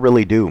 I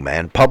really do,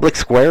 man. Public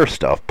square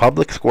stuff.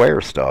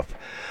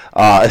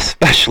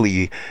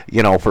 Especially,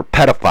 for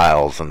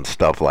pedophiles and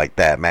stuff like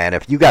that, man.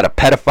 If you got a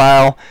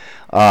pedophile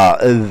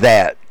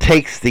that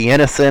takes the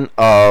innocent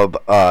of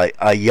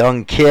a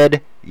young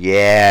kid,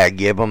 yeah,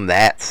 give him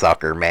that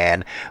sucker,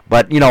 man.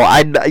 But,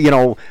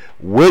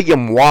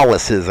 William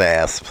Wallace's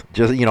ass,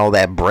 just,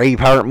 that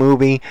Braveheart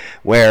movie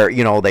where,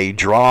 they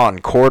draw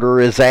and quarter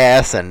his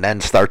ass and then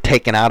start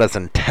taking out his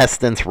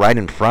intestines right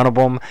in front of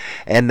him.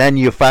 And then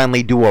you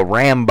finally do a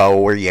Rambo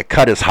where you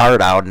cut his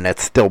heart out and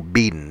it's still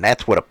beating.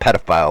 That's what a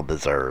pedophile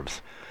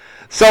deserves.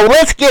 So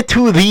let's get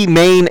to the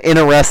main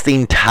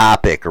interesting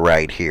topic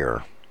right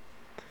here.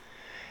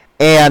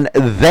 And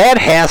that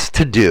has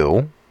to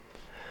do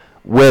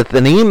with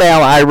an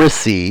email I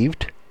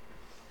received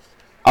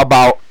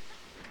about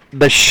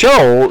the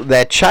show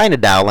that China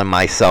Doll and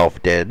myself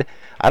did.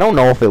 I don't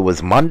know if it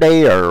was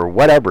Monday or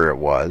whatever it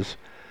was,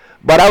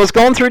 but I was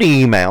going through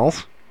the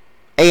emails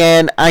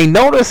and I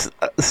noticed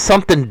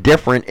something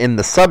different in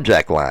the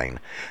subject line.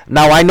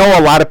 Now, I know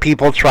a lot of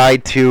people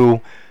tried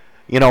to,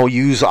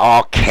 use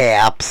all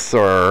caps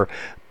or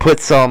put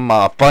some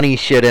funny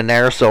shit in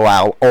there, so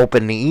I'll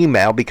open the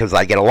email because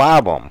I get a lot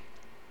of them.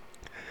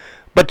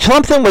 But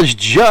something was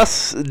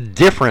just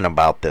different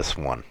about this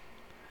one.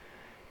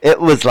 It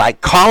was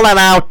like calling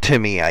out to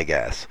me, I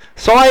guess.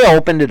 So I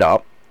opened it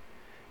up,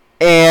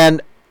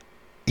 and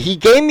he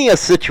gave me a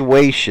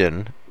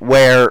situation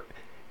where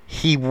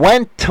he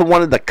went to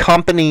one of the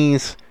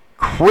company's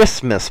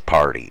Christmas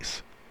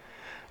parties.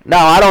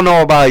 Now, I don't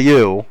know about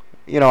you.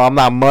 I'm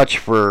not much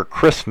for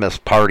Christmas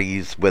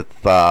parties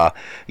with, I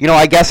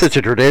guess it's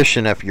a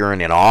tradition if you're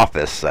in an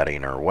office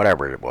setting or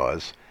whatever it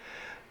was.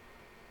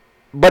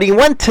 But he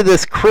went to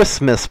this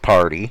Christmas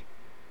party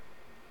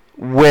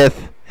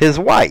with his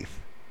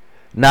wife.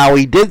 Now,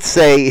 he did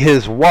say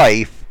his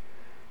wife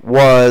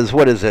was,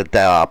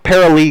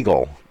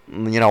 paralegal,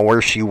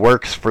 where she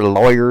works for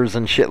lawyers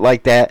and shit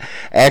like that.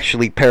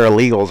 Actually,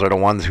 paralegals are the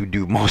ones who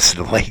do most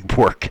of the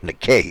legwork in the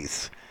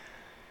case.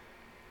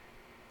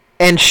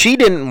 And she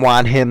didn't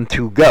want him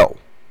to go.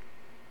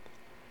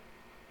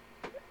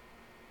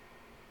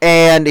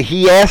 And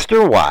he asked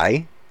her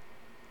why.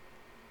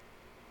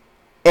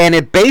 And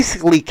it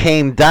basically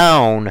came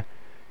down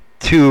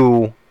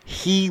to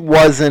he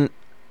wasn't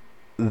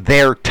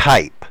their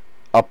type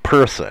of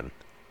person.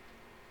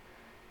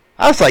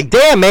 I was like,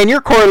 damn, man,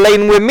 you're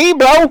correlating with me,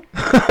 bro.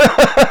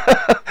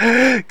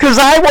 Because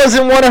I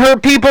wasn't one of her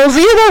peoples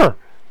either.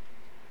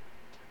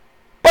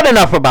 But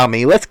enough about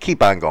me. Let's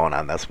keep on going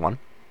on this one.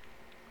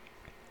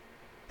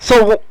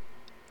 So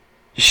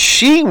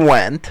she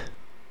went,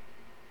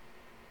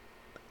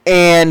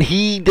 and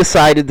he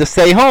decided to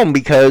stay home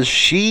because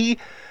she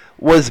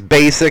was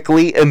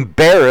basically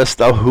embarrassed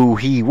of who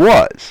he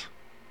was.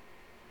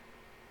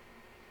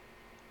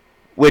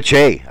 Which,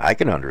 hey, I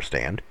can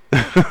understand.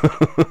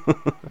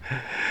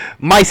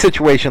 My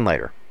situation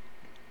later.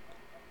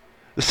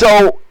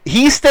 So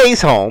he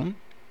stays home,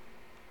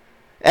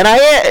 and I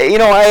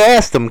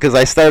asked him because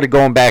I started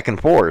going back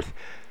and forth,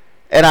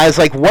 and I was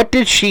like, what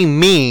did she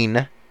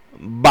mean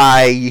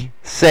by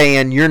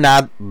saying you're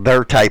not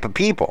their type of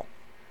people?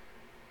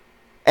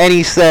 And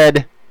he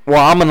said,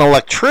 well, I'm an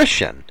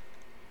electrician.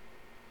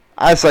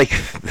 I was like,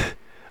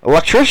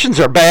 electricians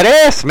are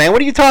badass, man.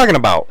 What are you talking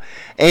about?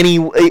 And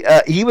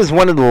he was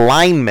one of the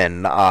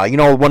linemen,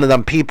 one of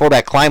them people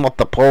that climb up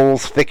the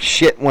poles, fix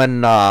shit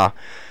when the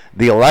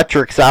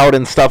electric's out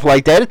and stuff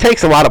like that. It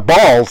takes a lot of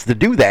balls to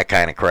do that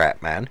kind of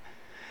crap, man.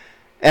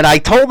 And I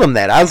told him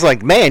that. I was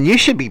like, man, you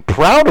should be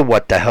proud of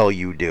what the hell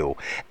you do.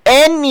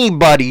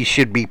 Anybody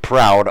should be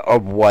proud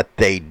of what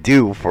they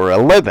do for a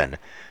living.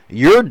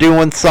 You're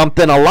doing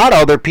something a lot of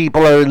other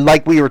people are,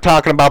 like we were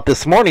talking about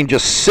this morning,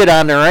 just sit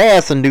on their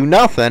ass and do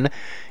nothing.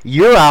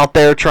 You're out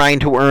there trying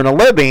to earn a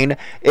living.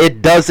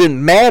 It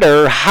doesn't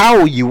matter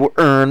how you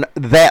earn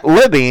that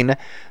living.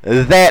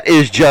 That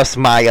is just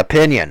my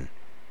opinion.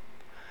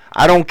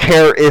 I don't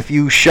care if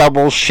you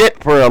shovel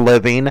shit for a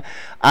living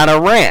on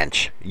a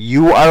ranch.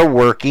 You are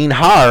working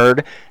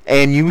hard,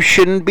 and you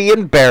shouldn't be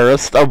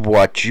embarrassed of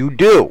what you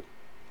do.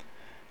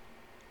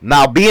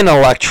 Now, being an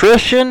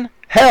electrician,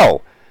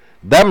 hell,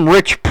 them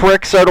rich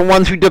pricks are the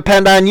ones who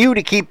depend on you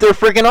to keep their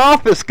freaking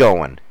office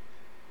going.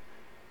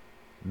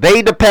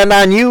 They depend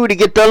on you to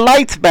get their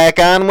lights back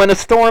on when a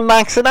storm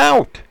knocks it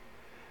out.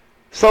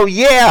 So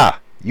yeah,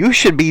 you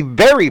should be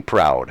very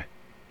proud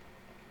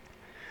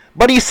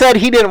But he said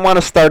he didn't want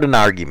to start an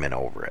argument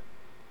over it.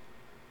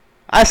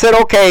 I said,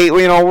 okay,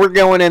 we're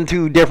going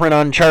into different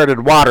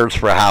uncharted waters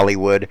for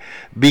Hollywood,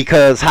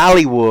 because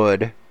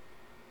Hollywood,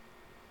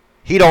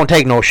 he don't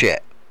take no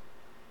shit.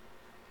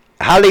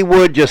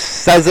 Hollywood just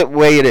says it the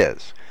way it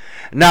is.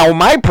 Now,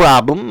 my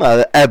problem,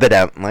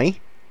 evidently,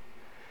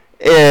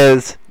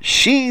 is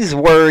she's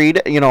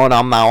worried, and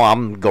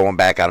I'm going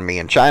back on me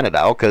and China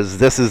now, because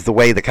this is the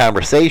way the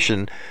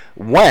conversation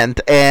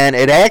went, and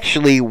it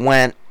actually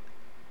went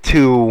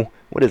to,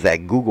 what is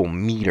that, Google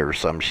Meet or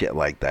some shit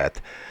like that,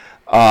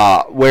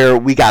 where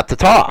we got to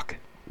talk.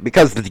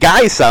 Because the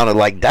guy sounded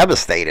like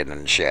devastated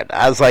and shit.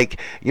 I was like,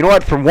 you know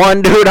what, for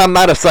one, dude, I'm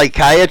not a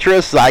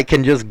psychiatrist, so I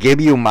can just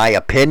give you my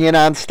opinion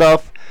on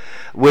stuff,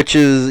 which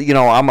is,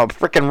 I'm a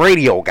freaking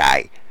radio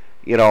guy.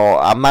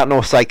 I'm not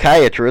no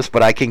psychiatrist,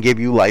 but I can give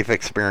you life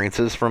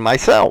experiences from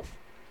myself.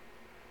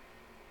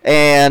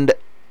 And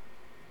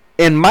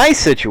in my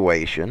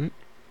situation,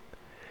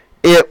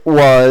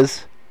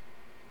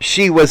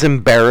 she was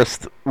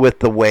embarrassed with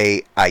the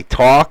way I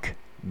talk,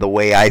 the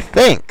way I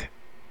think.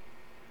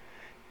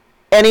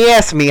 And he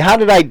asked me, how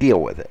did I deal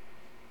with it?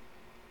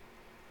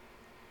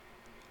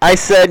 I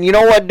said, you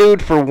know what,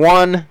 dude, for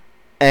one,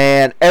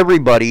 and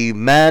everybody,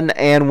 men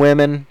and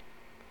women,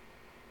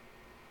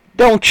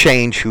 don't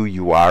change who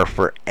you are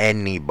for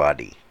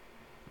anybody.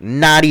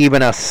 Not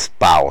even a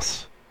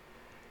spouse.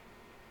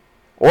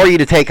 Or you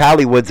to take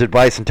Hollywood's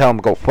advice and tell them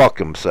to go fuck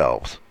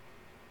themselves.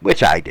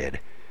 Which I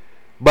did.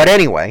 But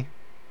anyway,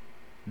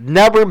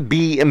 never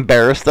be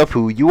embarrassed of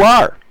who you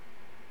are.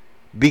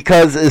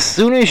 Because as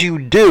soon as you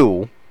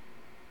do,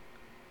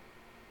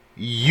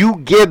 you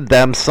give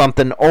them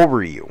something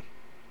over you.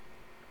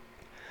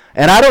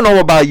 And I don't know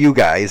about you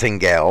guys and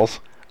gals,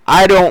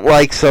 I don't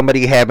like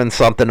somebody having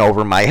something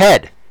over my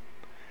head.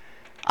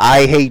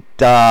 I hate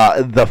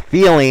the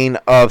feeling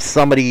of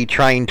somebody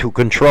trying to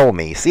control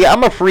me. See,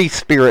 I'm a free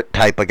spirit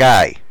type of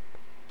guy.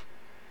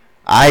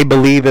 I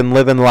believe in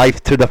living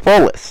life to the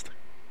fullest.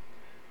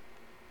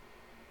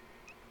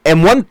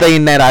 And one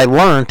thing that I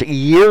learned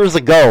years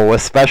ago,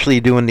 especially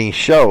doing these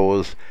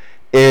shows,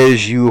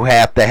 is you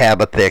have to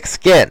have a thick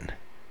skin.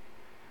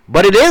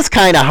 But it is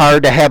kind of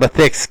hard to have a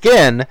thick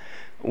skin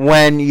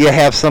when you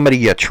have somebody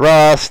you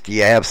trust,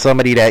 you have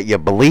somebody that you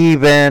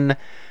believe in,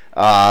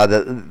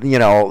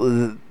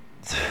 because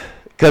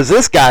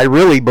this guy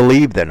really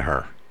believed in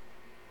her.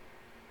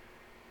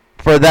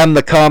 For them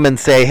to come and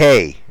say,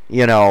 hey,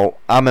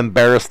 I'm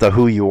embarrassed of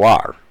who you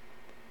are.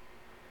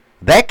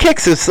 That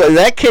kicks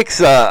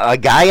a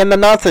guy in the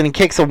nuts, and it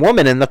kicks a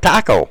woman in the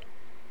taco.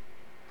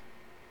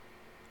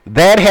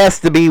 That has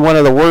to be one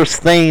of the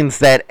worst things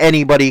that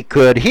anybody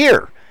could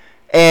hear.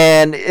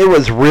 And it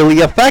was really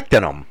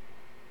affecting them.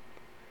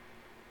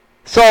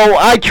 So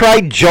I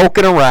tried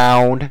joking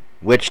around,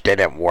 which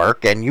didn't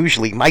work, and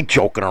usually my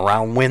joking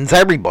around wins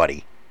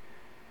everybody.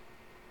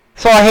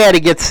 So I had to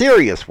get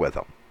serious with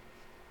him.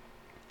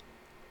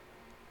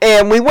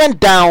 And we went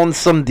down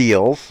some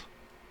deals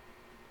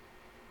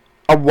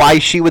of why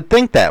she would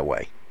think that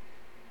way.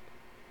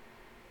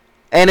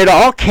 And it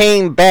all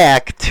came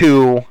back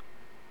to,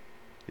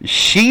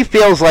 she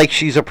feels like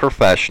she's a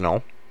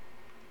professional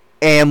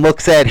and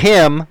looks at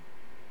him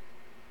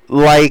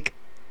like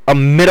a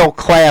middle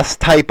class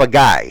type of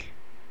guy.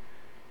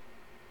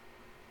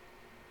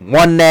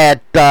 One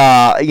that,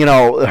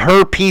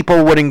 her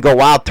people wouldn't go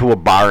out to a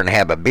bar and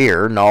have a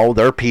beer. No,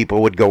 their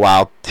people would go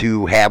out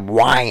to have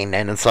wine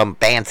in some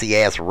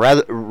fancy-ass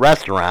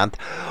restaurant,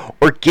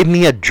 or give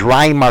me a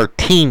dry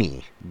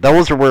martini.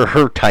 Those were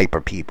her type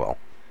of people.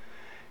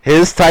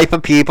 His type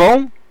of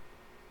people,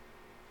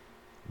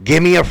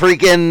 give me a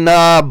freaking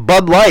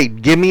Bud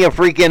Light. Give me a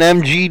freaking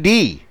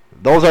MGD.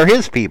 Those are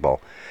his people.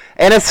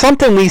 And it's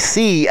something we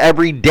see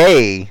every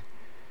day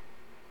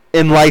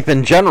in life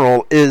in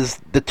general, is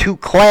the two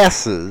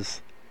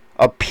classes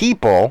of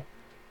people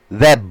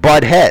that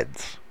butt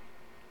heads.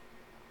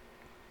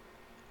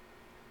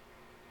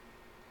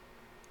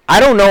 I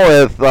don't know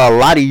if a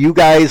lot of you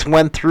guys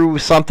went through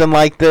something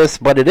like this,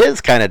 but it is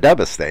kind of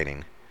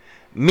devastating.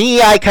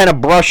 Me, I kind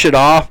of brush it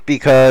off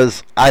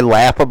because I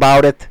laugh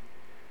about it.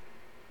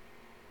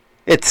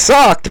 It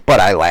sucked, but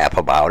I laugh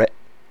about it.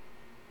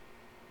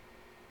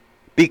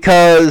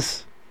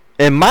 Because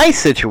in my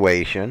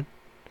situation,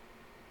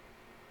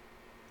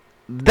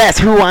 that's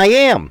who I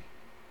am.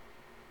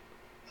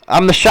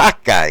 I'm the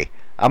shock guy.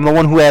 I'm the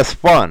one who has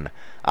fun.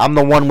 I'm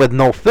the one with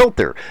no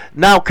filter.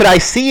 Now, could I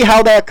see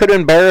how that could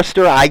embarrass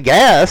her? I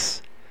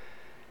guess.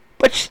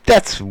 But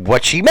that's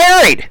what she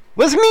married,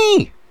 was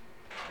me.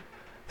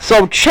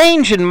 So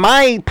changing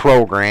my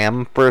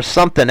program for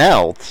something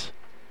else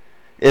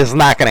is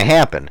not going to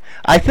happen.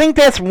 I think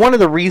that's one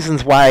of the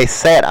reasons why I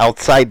sat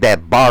outside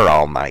that bar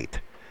all night.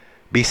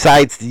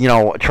 Besides,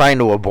 trying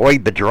to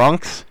avoid the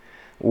drunks,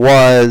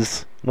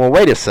 was, well,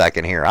 wait a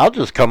second here. I'll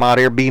just come out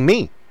here, be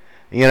me.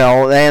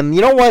 And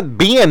you know what?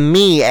 Being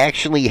me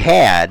actually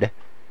had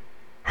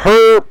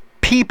her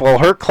people,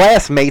 her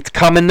classmates,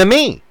 coming to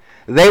me.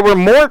 They were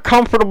more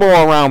comfortable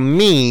around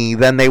me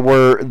than they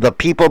were the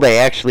people they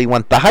actually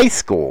went to high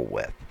school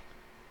with.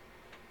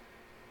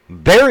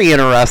 Very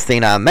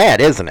interesting on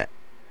that, isn't it?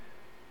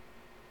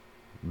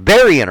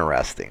 Very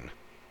interesting.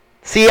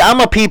 See, I'm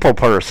a people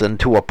person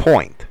to a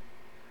point.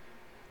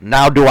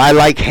 Now, do I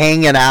like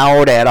hanging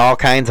out at all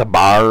kinds of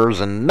bars?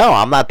 And no,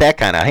 I'm not that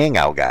kind of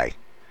hangout guy.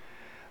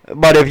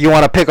 But if you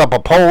want to pick up a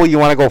pole, you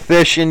want to go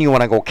fishing, you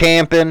want to go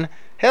camping,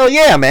 hell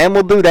yeah, man,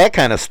 we'll do that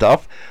kind of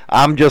stuff.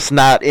 I'm just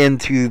not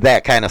into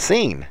that kind of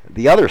scene,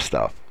 the other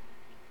stuff.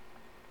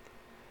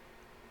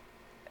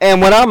 And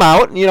when I'm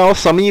out, you know,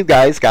 some of you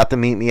guys got to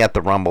meet me at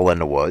the Rumble in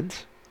the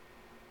Woods.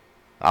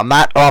 I'm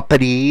not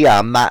uppity.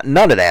 I'm not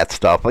none of that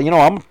stuff. You know,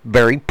 I'm a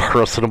very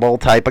personable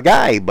type of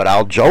guy, but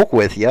I'll joke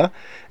with you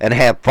and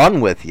have fun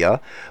with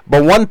you.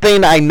 But one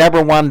thing I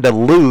never wanted to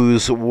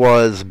lose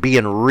was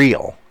being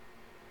real.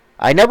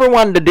 I never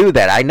wanted to do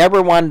that. I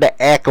never wanted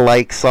to act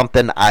like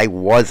something I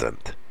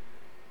wasn't.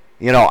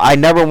 You know, I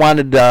never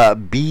wanted to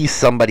be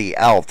somebody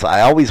else.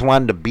 I always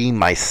wanted to be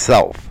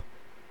myself.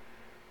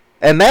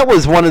 And that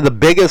was one of the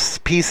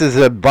biggest pieces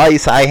of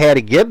advice I had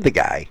to give the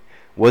guy,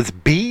 was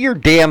be your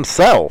damn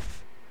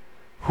self.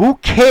 Who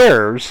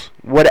cares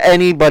what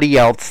anybody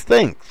else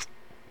thinks?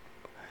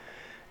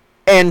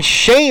 And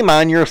shame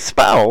on your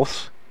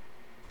spouse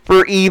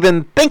for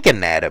even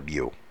thinking that of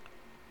you.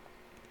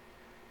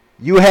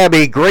 You have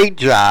a great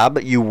job,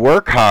 you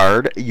work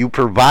hard, you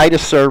provide a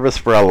service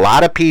for a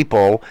lot of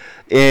people,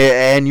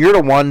 and you're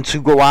the ones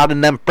who go out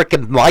in them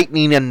frickin'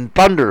 lightning and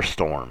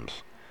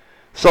thunderstorms.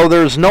 So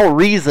there's no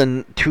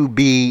reason to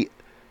be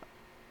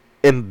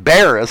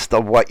embarrassed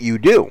of what you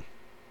do.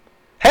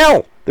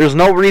 Hell, there's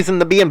no reason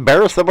to be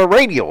embarrassed of a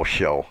radio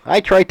show.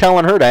 I try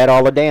telling her that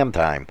all the damn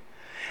time.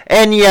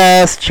 And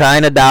yes,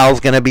 China Doll's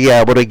going to be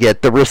able to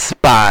get to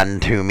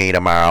respond to me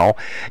tomorrow.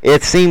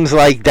 It seems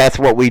like that's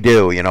what we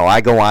do. You know,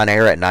 I go on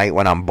air at night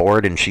when I'm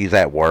bored and she's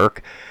at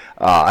work.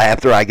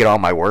 After I get all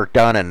my work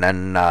done, and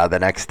then the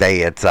next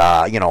day it's,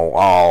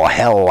 all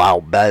hell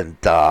out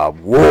bent,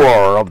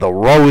 War of the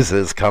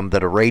Roses come to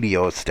the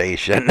radio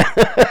station.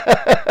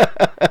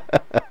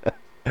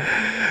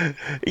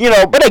 You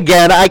know, but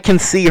again, I can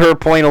see her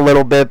point a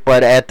little bit,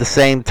 but at the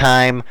same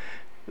time,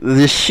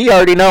 she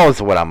already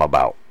knows what I'm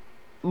about.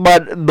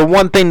 But the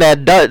one thing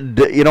that does,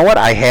 you know what,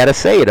 I had to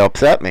say, it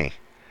upset me.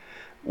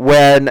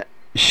 When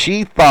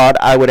she thought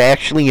I would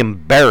actually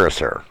embarrass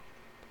her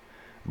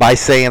by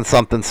saying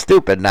something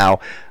stupid. Now,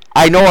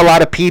 I know a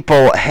lot of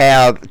people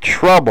have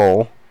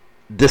trouble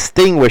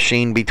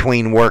distinguishing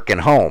between work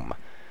and home.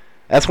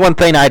 That's one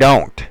thing I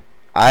don't.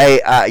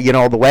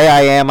 The way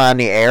I am on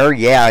the air,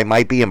 yeah, I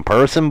might be in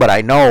person, but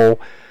I know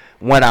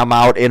when I'm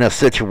out in a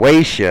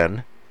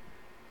situation,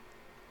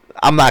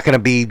 I'm not going to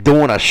be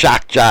doing a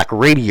shock jock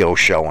radio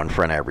show in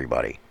front of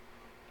everybody.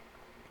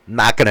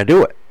 Not going to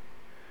do it.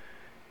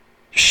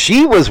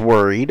 She was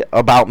worried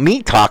about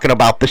me talking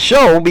about the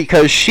show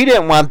because she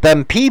didn't want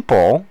them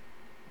people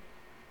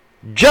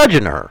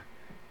judging her.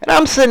 And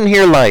I'm sitting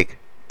here like,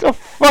 the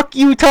fuck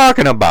you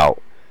talking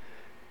about?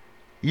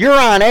 You're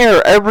on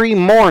air every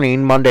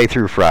morning, Monday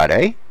through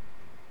Friday.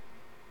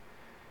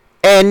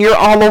 And you're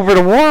all over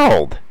the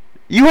world.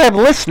 You have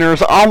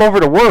listeners all over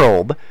the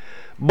world.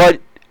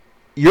 But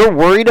you're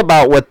worried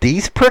about what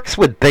these pricks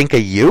would think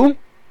of you?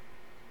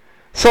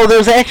 So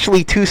there's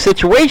actually two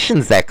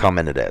situations that come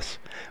into this.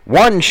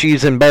 One,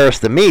 she's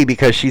embarrassed of me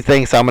because she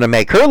thinks I'm going to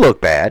make her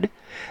look bad.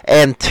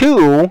 And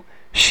two,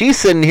 she's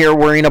sitting here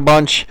worrying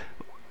about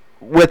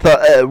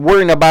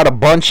a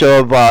bunch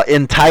of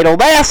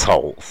entitled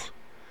assholes.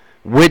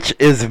 Which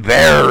is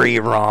very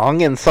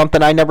wrong and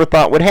something I never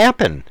thought would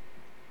happen.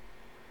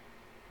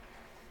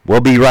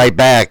 We'll be right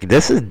back.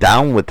 This is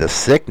Down with the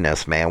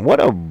Sickness, man. What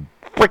a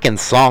freaking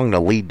song to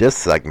lead this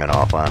segment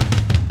off on.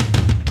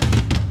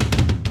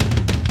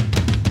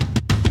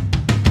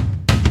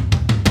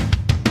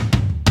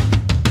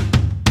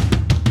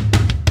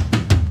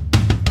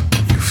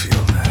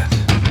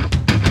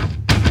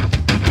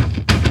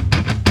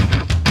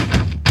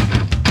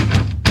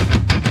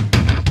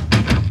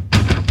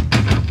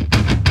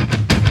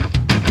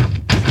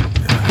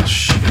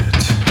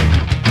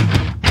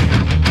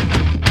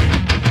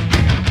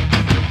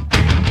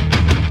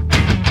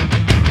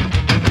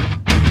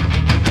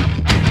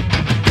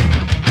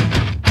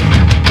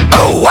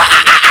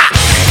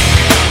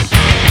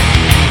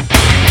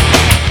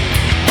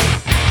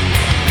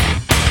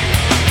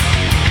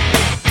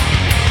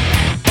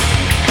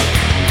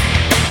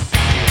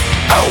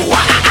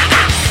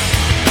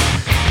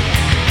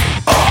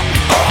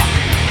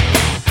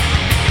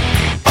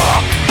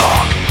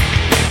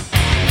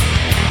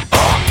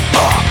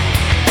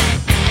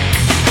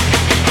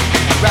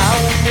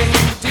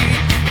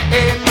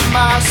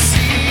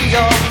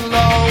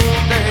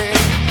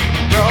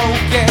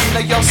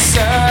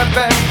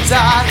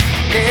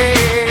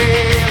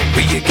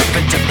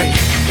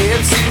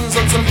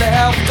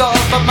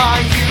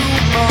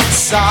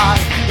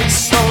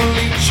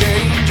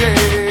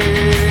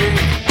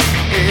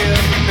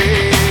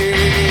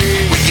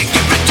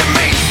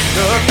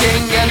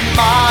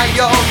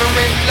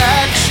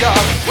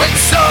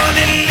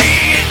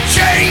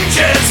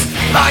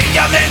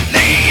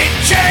 Violently it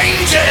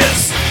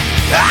changes.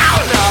 Oh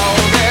no,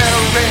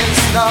 there is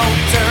no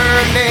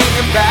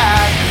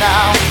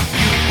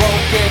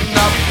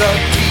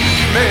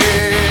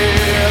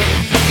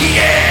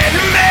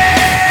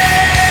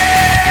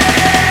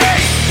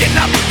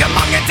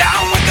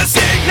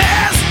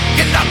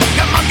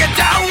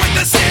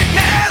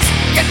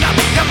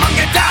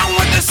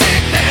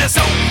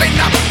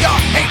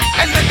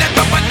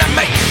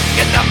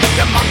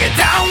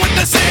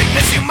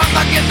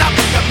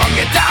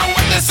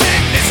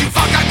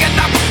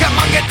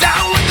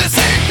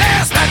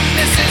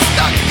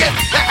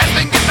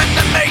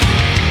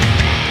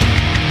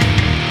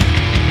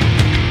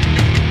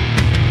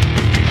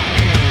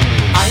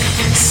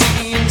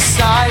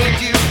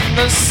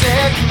the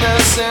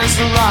sickness is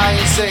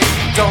rising.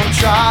 Don't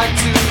try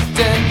to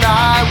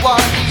deny what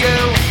you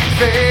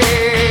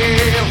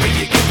feel. Will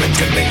you give it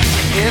to me?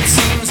 It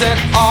seems that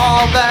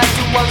all that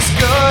was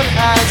good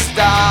has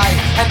died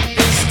and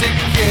is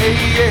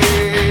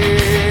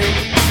decaying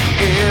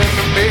in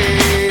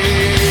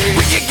me.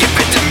 Will you give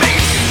it to me?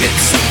 It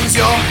seems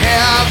you're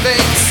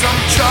having some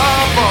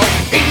trouble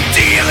in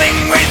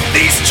dealing with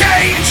these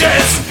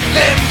changes,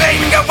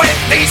 living with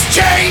these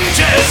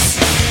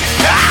changes.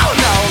 Now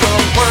the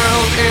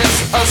world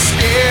is a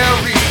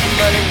scary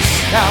place.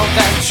 Now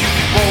that you've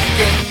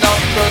woken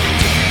up the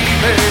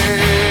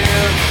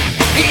demon,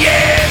 the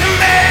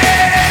enemy.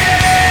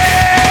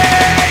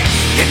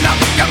 Get up,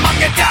 come on,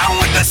 get down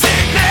with the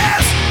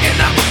sickness. Get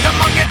up,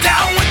 come on, get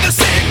down with the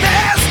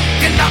sickness.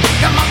 Get up,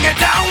 come on, get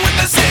down with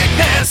the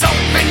sickness.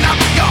 Open up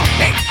your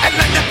hate and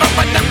let it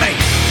open to me.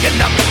 Get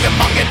up,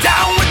 come on, get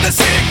down with the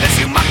sickness.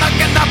 You mother,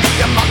 get up,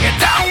 come on, get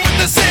down with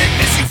the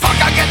sickness. You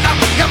fucker, get up,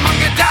 come on,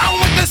 get down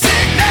with the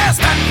sickness.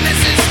 Man, this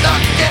is the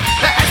gift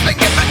that has been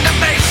given to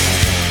me.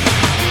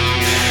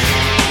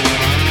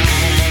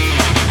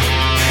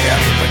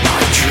 Every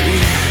night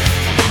dream.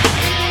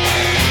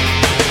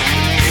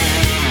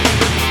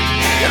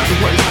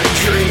 Every night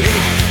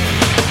dream.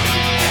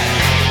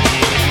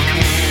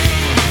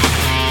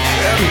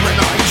 Every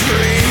night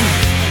dream.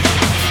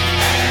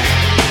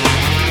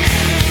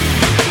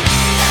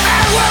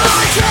 And when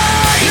I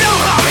dream, no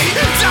hurry,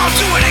 don't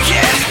do it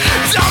again.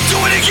 Don't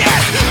do it again.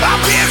 I'll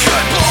be a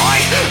good boy.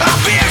 I'll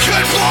be a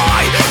good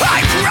boy.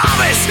 I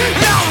promise.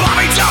 No,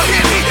 mommy, don't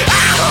hit me.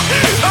 Ow!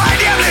 I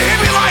am to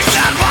hit me like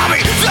that,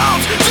 mommy.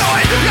 Don't do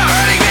it. You're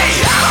hurting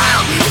me.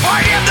 Ow!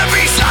 I am to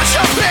be such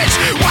a bitch.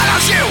 Why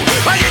don't you?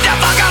 Why you just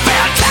fuck up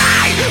and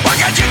die? Why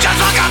can't you just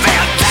fuck up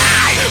and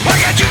die? Why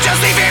can't you just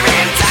leave me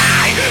and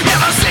die?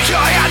 Never stick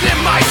your hand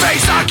in my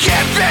face. I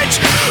can't bitch.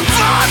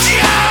 Fuck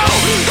you.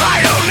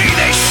 I don't need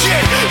this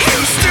shit. You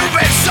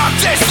stupid,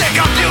 sadistic,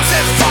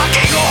 abusive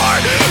fucking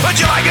whore. Would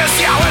you like to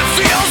see how it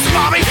feels,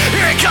 mommy?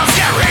 Here it comes,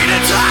 get ready to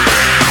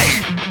die.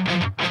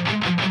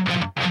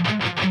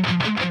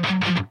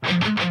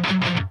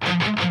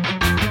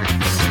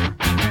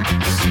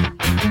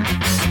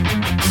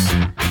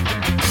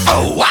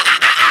 Oh,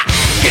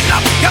 get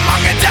up, come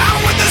on, get down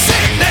with the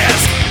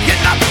sickness. Get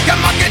up,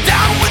 come on, get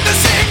down with the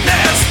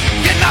sickness.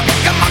 Get up,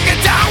 come on,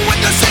 get down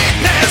with the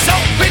sickness.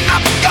 Open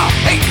up your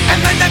hate and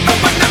then they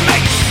open to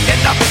me.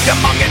 Get up,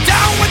 come on, get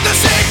down with the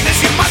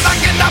sickness. You mother,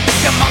 get up,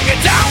 come on,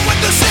 get down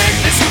with the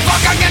sickness. You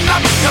fucker, get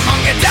up, come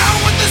on, get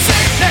down with the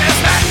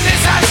sickness. Man, this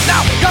has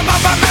now come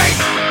over me.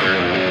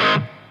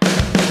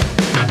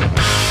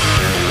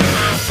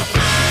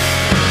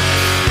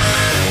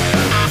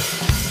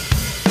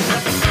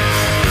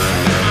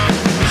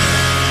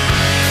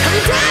 I'm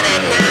down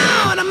and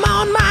out, I'm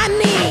on my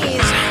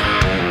knees.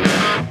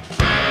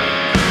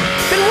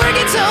 Been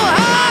working so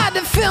hard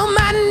to fill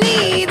my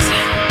needs.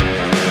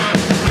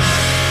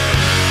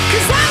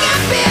 'Cause I got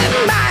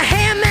bitten by a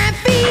hand that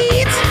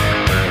feeds.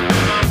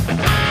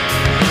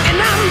 And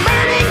I'm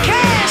burning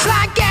cash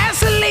like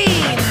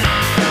gasoline.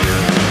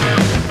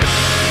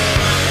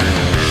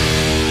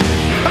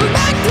 I'm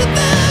back to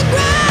the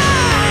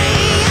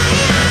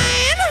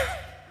grind.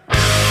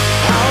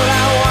 All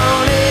I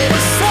wanted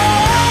to say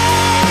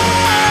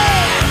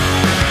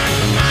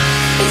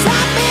is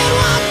I've been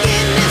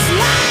walking this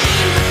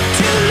line for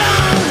too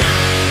long.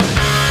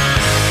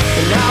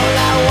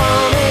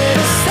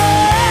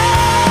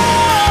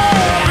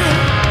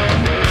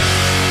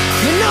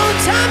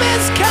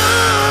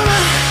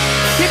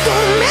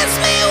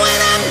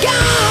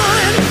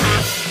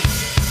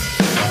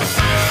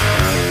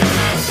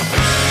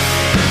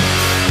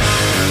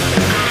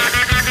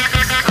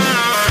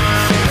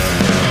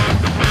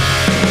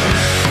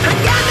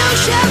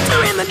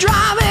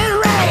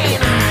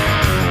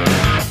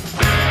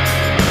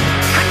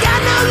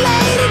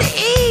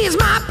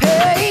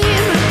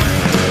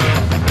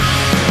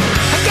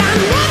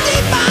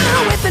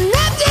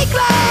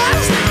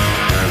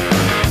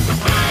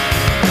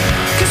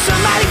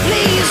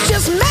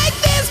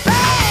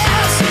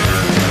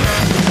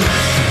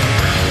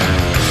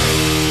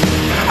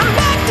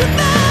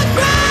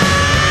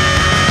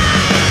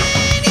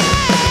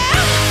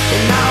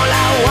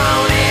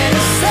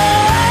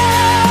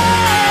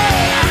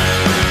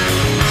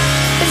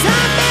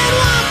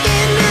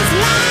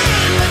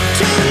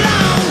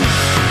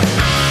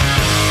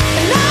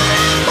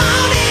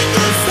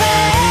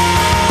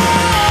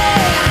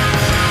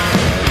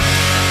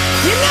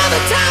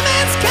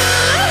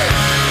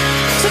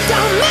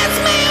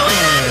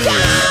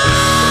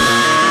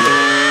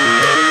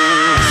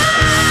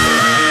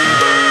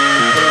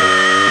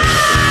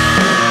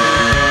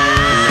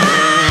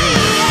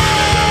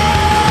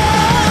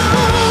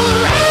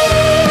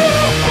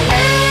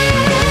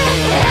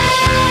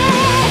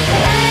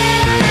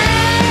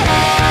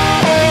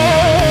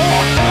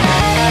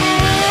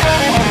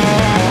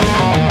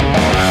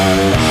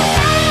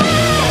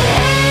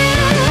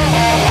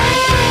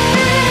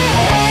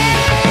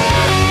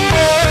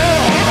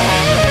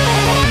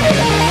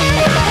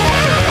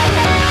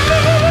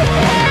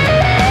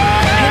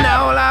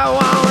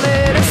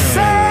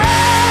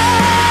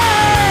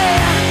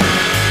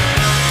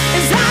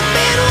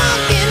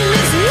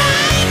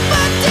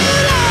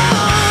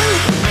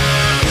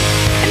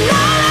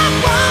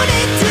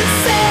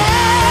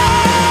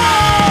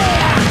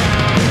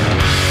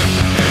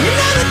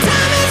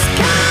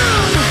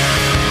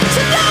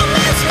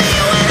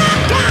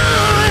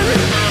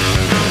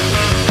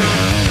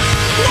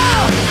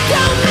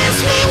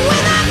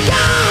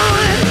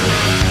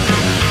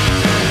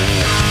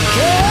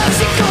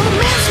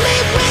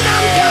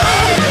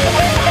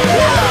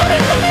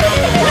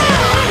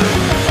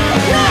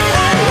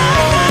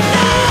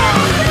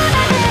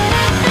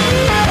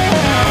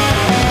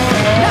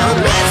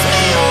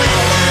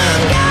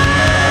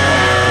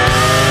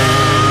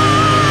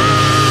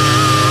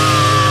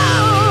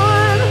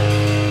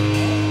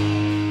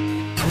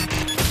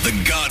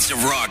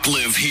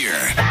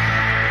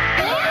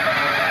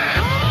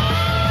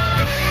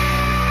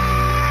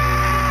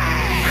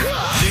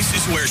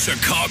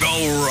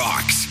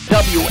 rocks.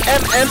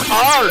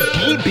 WMMR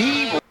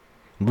DB.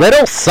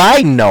 Little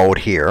side note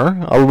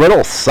here. A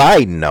little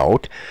side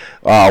note.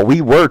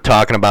 We were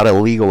talking about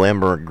illegal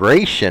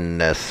immigration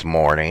this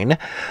morning.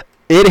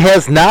 It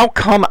has now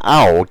come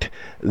out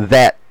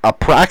that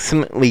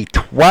approximately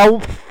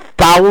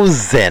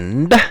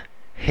 12,000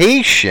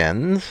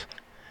 Haitians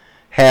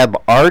have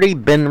already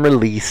been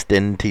released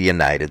into the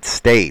United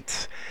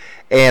States.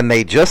 And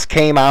they just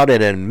came out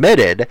and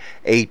admitted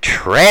a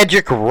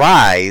tragic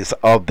rise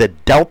of the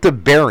Delta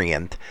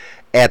variant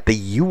at the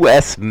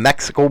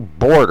U.S.-Mexico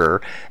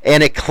border.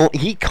 And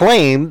he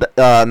claimed,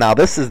 now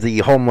this is the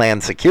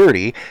Homeland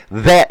Security,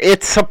 that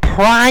it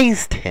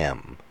surprised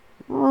him.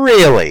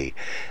 Really?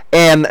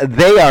 And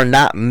they are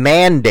not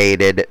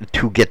mandated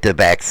to get the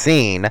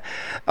vaccine.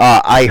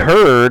 I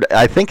heard,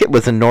 I think it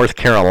was in North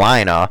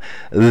Carolina,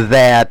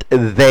 that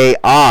they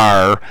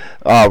are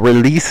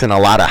releasing a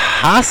lot of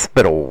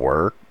hospital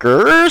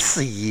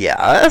workers,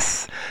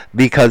 yes,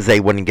 because they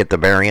wouldn't get the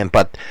variant,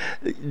 but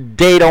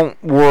they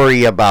don't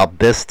worry about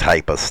this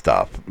type of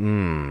stuff.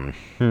 And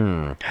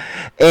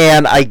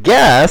I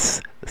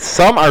guess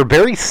some are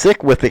very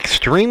sick with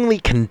extremely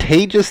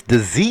contagious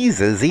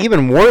diseases,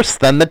 even worse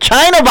than the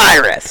China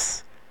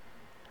virus.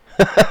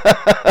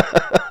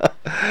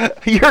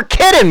 You're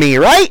kidding me,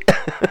 right?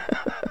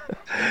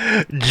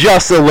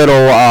 Just a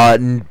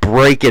little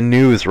breaking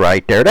news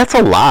right there. That's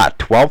a lot,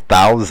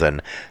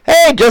 12,000.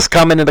 Hey, just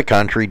come into the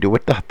country, do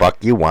what the fuck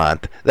you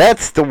want.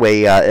 That's the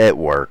way it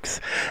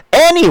works.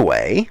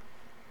 Anyway,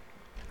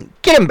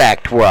 getting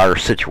back to our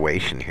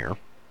situation here.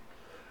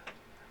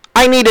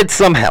 I needed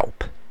some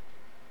help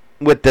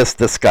with this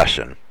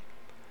discussion.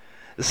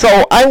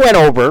 So I went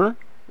over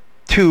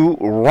to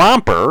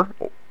Romper.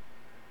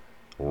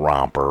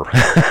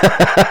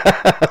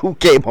 Who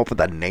came up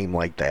with a name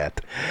like that?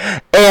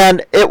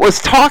 And it was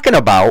talking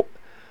about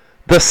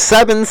the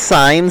 7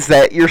 signs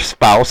that your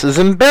spouse is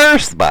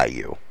embarrassed by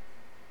you.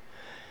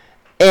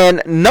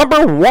 And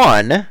number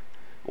 1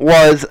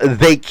 was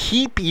they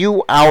keep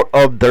you out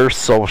of their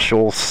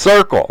social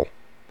circle.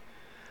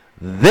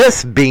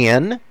 This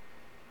being,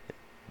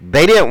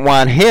 they didn't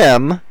want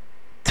him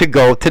to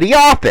go to the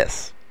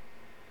office.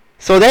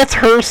 So that's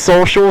her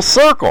social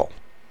circle.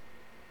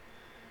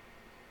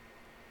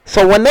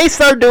 So when they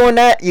start doing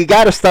that, you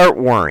got to start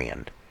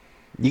worrying.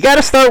 You got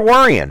to start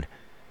worrying.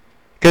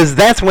 Because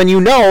that's when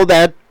you know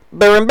that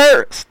they're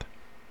embarrassed.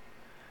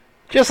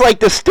 Just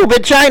like the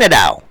stupid China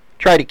doll.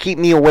 Try to keep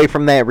me away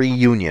from that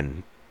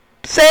reunion.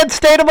 Sad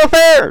state of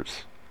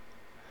affairs.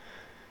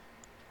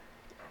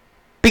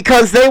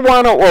 Because they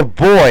want to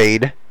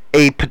avoid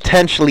a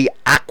potentially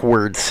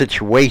awkward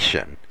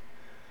situation.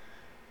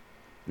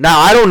 Now,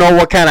 I don't know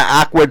what kind of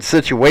awkward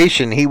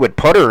situation he would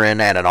put her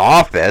in at an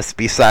office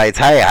besides,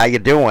 hey, how you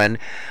doing?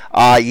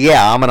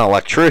 Yeah, I'm an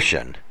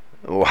electrician.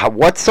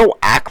 What's so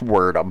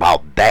awkward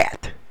about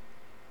that?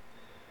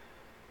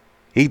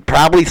 He'd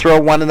probably throw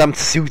one of them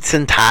suits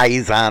and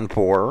ties on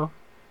for her.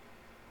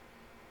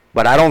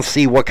 But I don't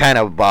see what kind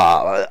of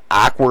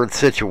awkward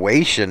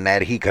situation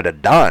that he could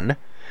have done.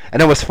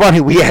 And it was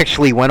funny, we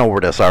actually went over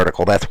this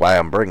article. That's why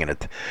I'm bringing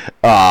it.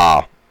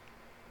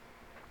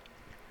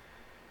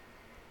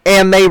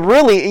 And they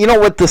really, you know,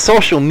 with the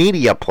social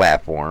media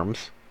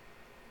platforms,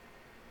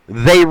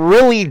 they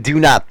really do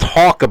not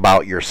talk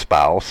about your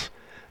spouse.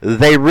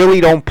 They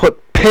really don't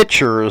put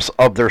pictures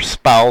of their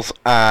spouse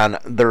on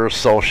their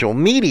social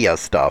media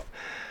stuff.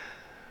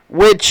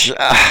 Which,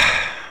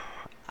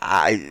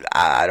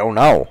 I don't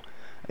know.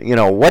 You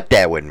know, what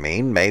that would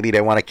mean. Maybe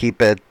they want to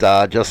keep it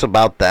just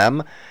about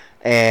them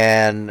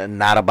and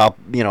not about,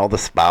 you know, the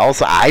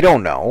spouse. I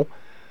don't know.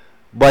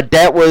 But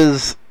that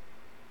was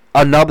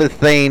another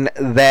thing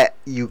that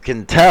you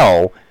can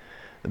tell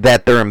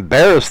that they're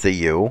embarrassed of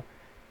you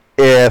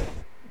if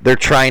they're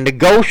trying to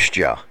ghost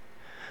you.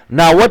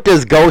 Now, what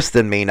does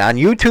ghosting mean? On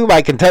YouTube,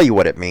 I can tell you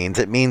what it means.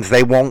 It means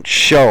they won't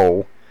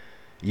show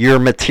your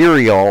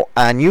material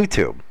on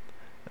YouTube.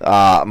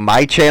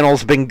 My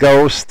channel's been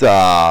ghost.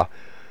 Black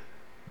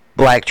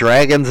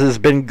Dragons has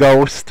been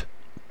ghost.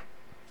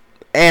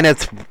 And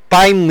it's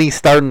finally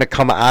starting to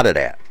come out of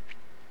that.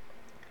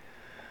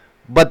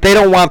 But they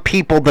don't want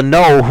people to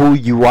know who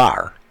you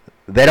are.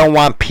 They don't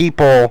want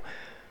people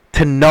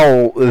to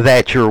know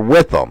that you're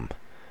with them.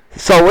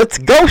 So it's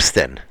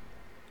ghosting.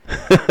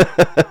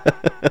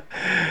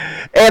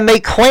 And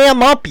they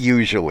clam up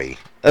usually.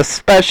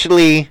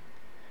 Especially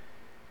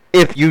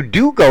if you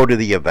do go to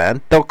the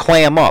event, they'll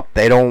clam up.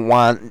 They don't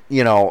want,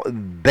 you know,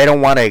 they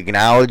don't want to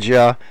acknowledge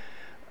you.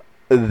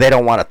 They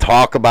don't want to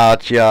talk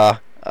about you.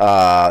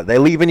 They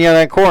leaving you in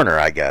that corner,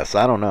 I guess.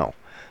 I don't know.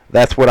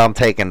 That's what I'm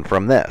taking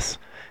from this.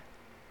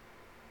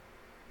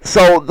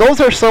 So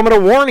those are some of the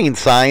warning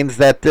signs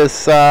that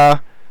this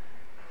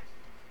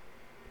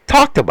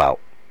talked about.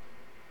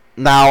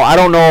 Now, I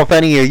don't know if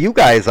any of you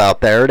guys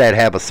out there that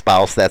have a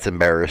spouse that's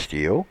embarrassed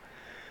you.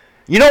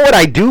 You know what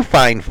I do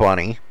find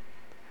funny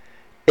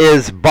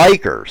is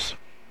bikers.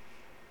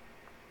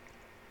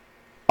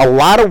 A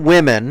lot of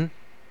women,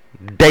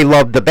 they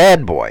love the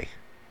bad boy.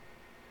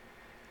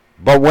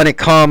 But when it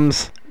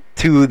comes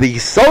to the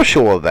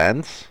social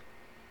events,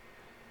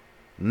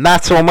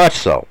 not so much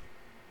so.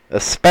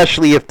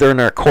 Especially if they're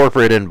in a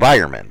corporate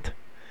environment.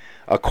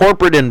 A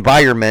corporate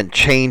environment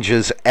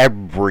changes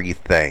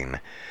everything.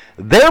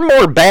 They're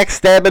more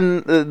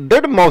backstabbing.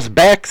 They're the most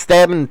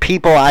backstabbing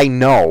people I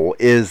know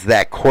is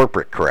that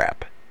corporate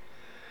crap.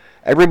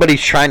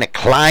 Everybody's trying to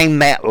climb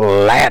that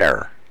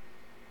ladder.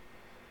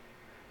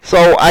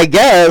 So I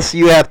guess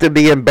you have to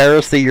be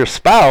embarrassed of your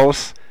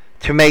spouse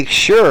to make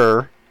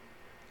sure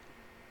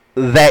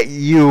that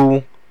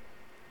you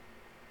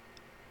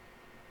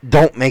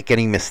don't make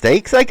any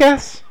mistakes, I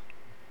guess.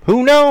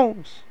 Who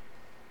knows?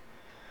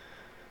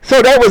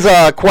 So that was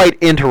a quite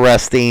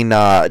interesting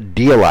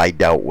deal I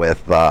dealt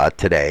with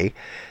today.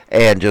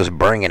 And just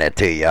bringing it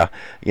to you,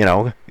 you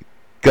know,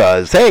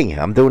 because, hey,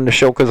 I'm doing the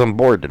show because I'm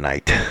bored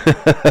tonight.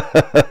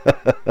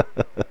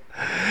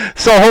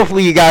 So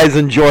hopefully you guys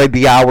enjoyed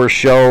the hour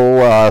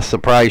show,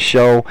 surprise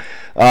show.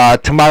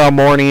 Tomorrow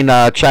morning,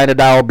 China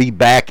Doll will be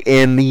back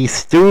in the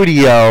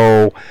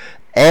studio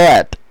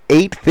at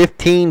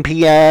 8:15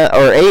 p.m.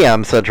 or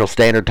a.m. Central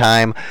Standard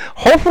Time.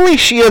 Hopefully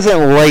she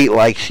isn't late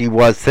like she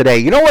was today.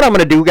 You know what I'm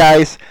going to do,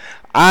 guys?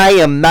 I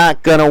am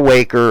not going to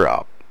wake her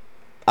up.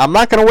 I'm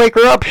not going to wake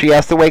her up. She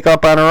has to wake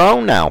up on her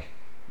own now.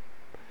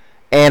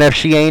 And if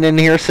she ain't in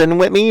here sitting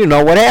with me, you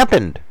know what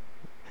happened.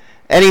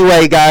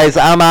 Anyway, guys,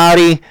 I'm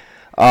outie.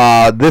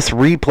 This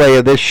replay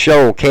of this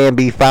show can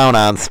be found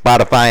on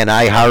Spotify and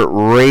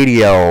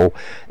iHeartRadio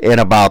in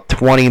about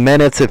 20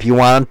 minutes if you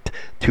want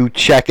to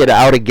check it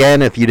out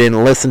again if you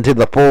didn't listen to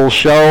the full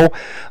show.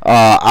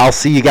 I'll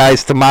see you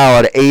guys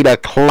tomorrow at 8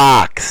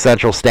 o'clock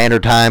Central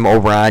Standard Time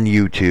over on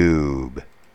YouTube.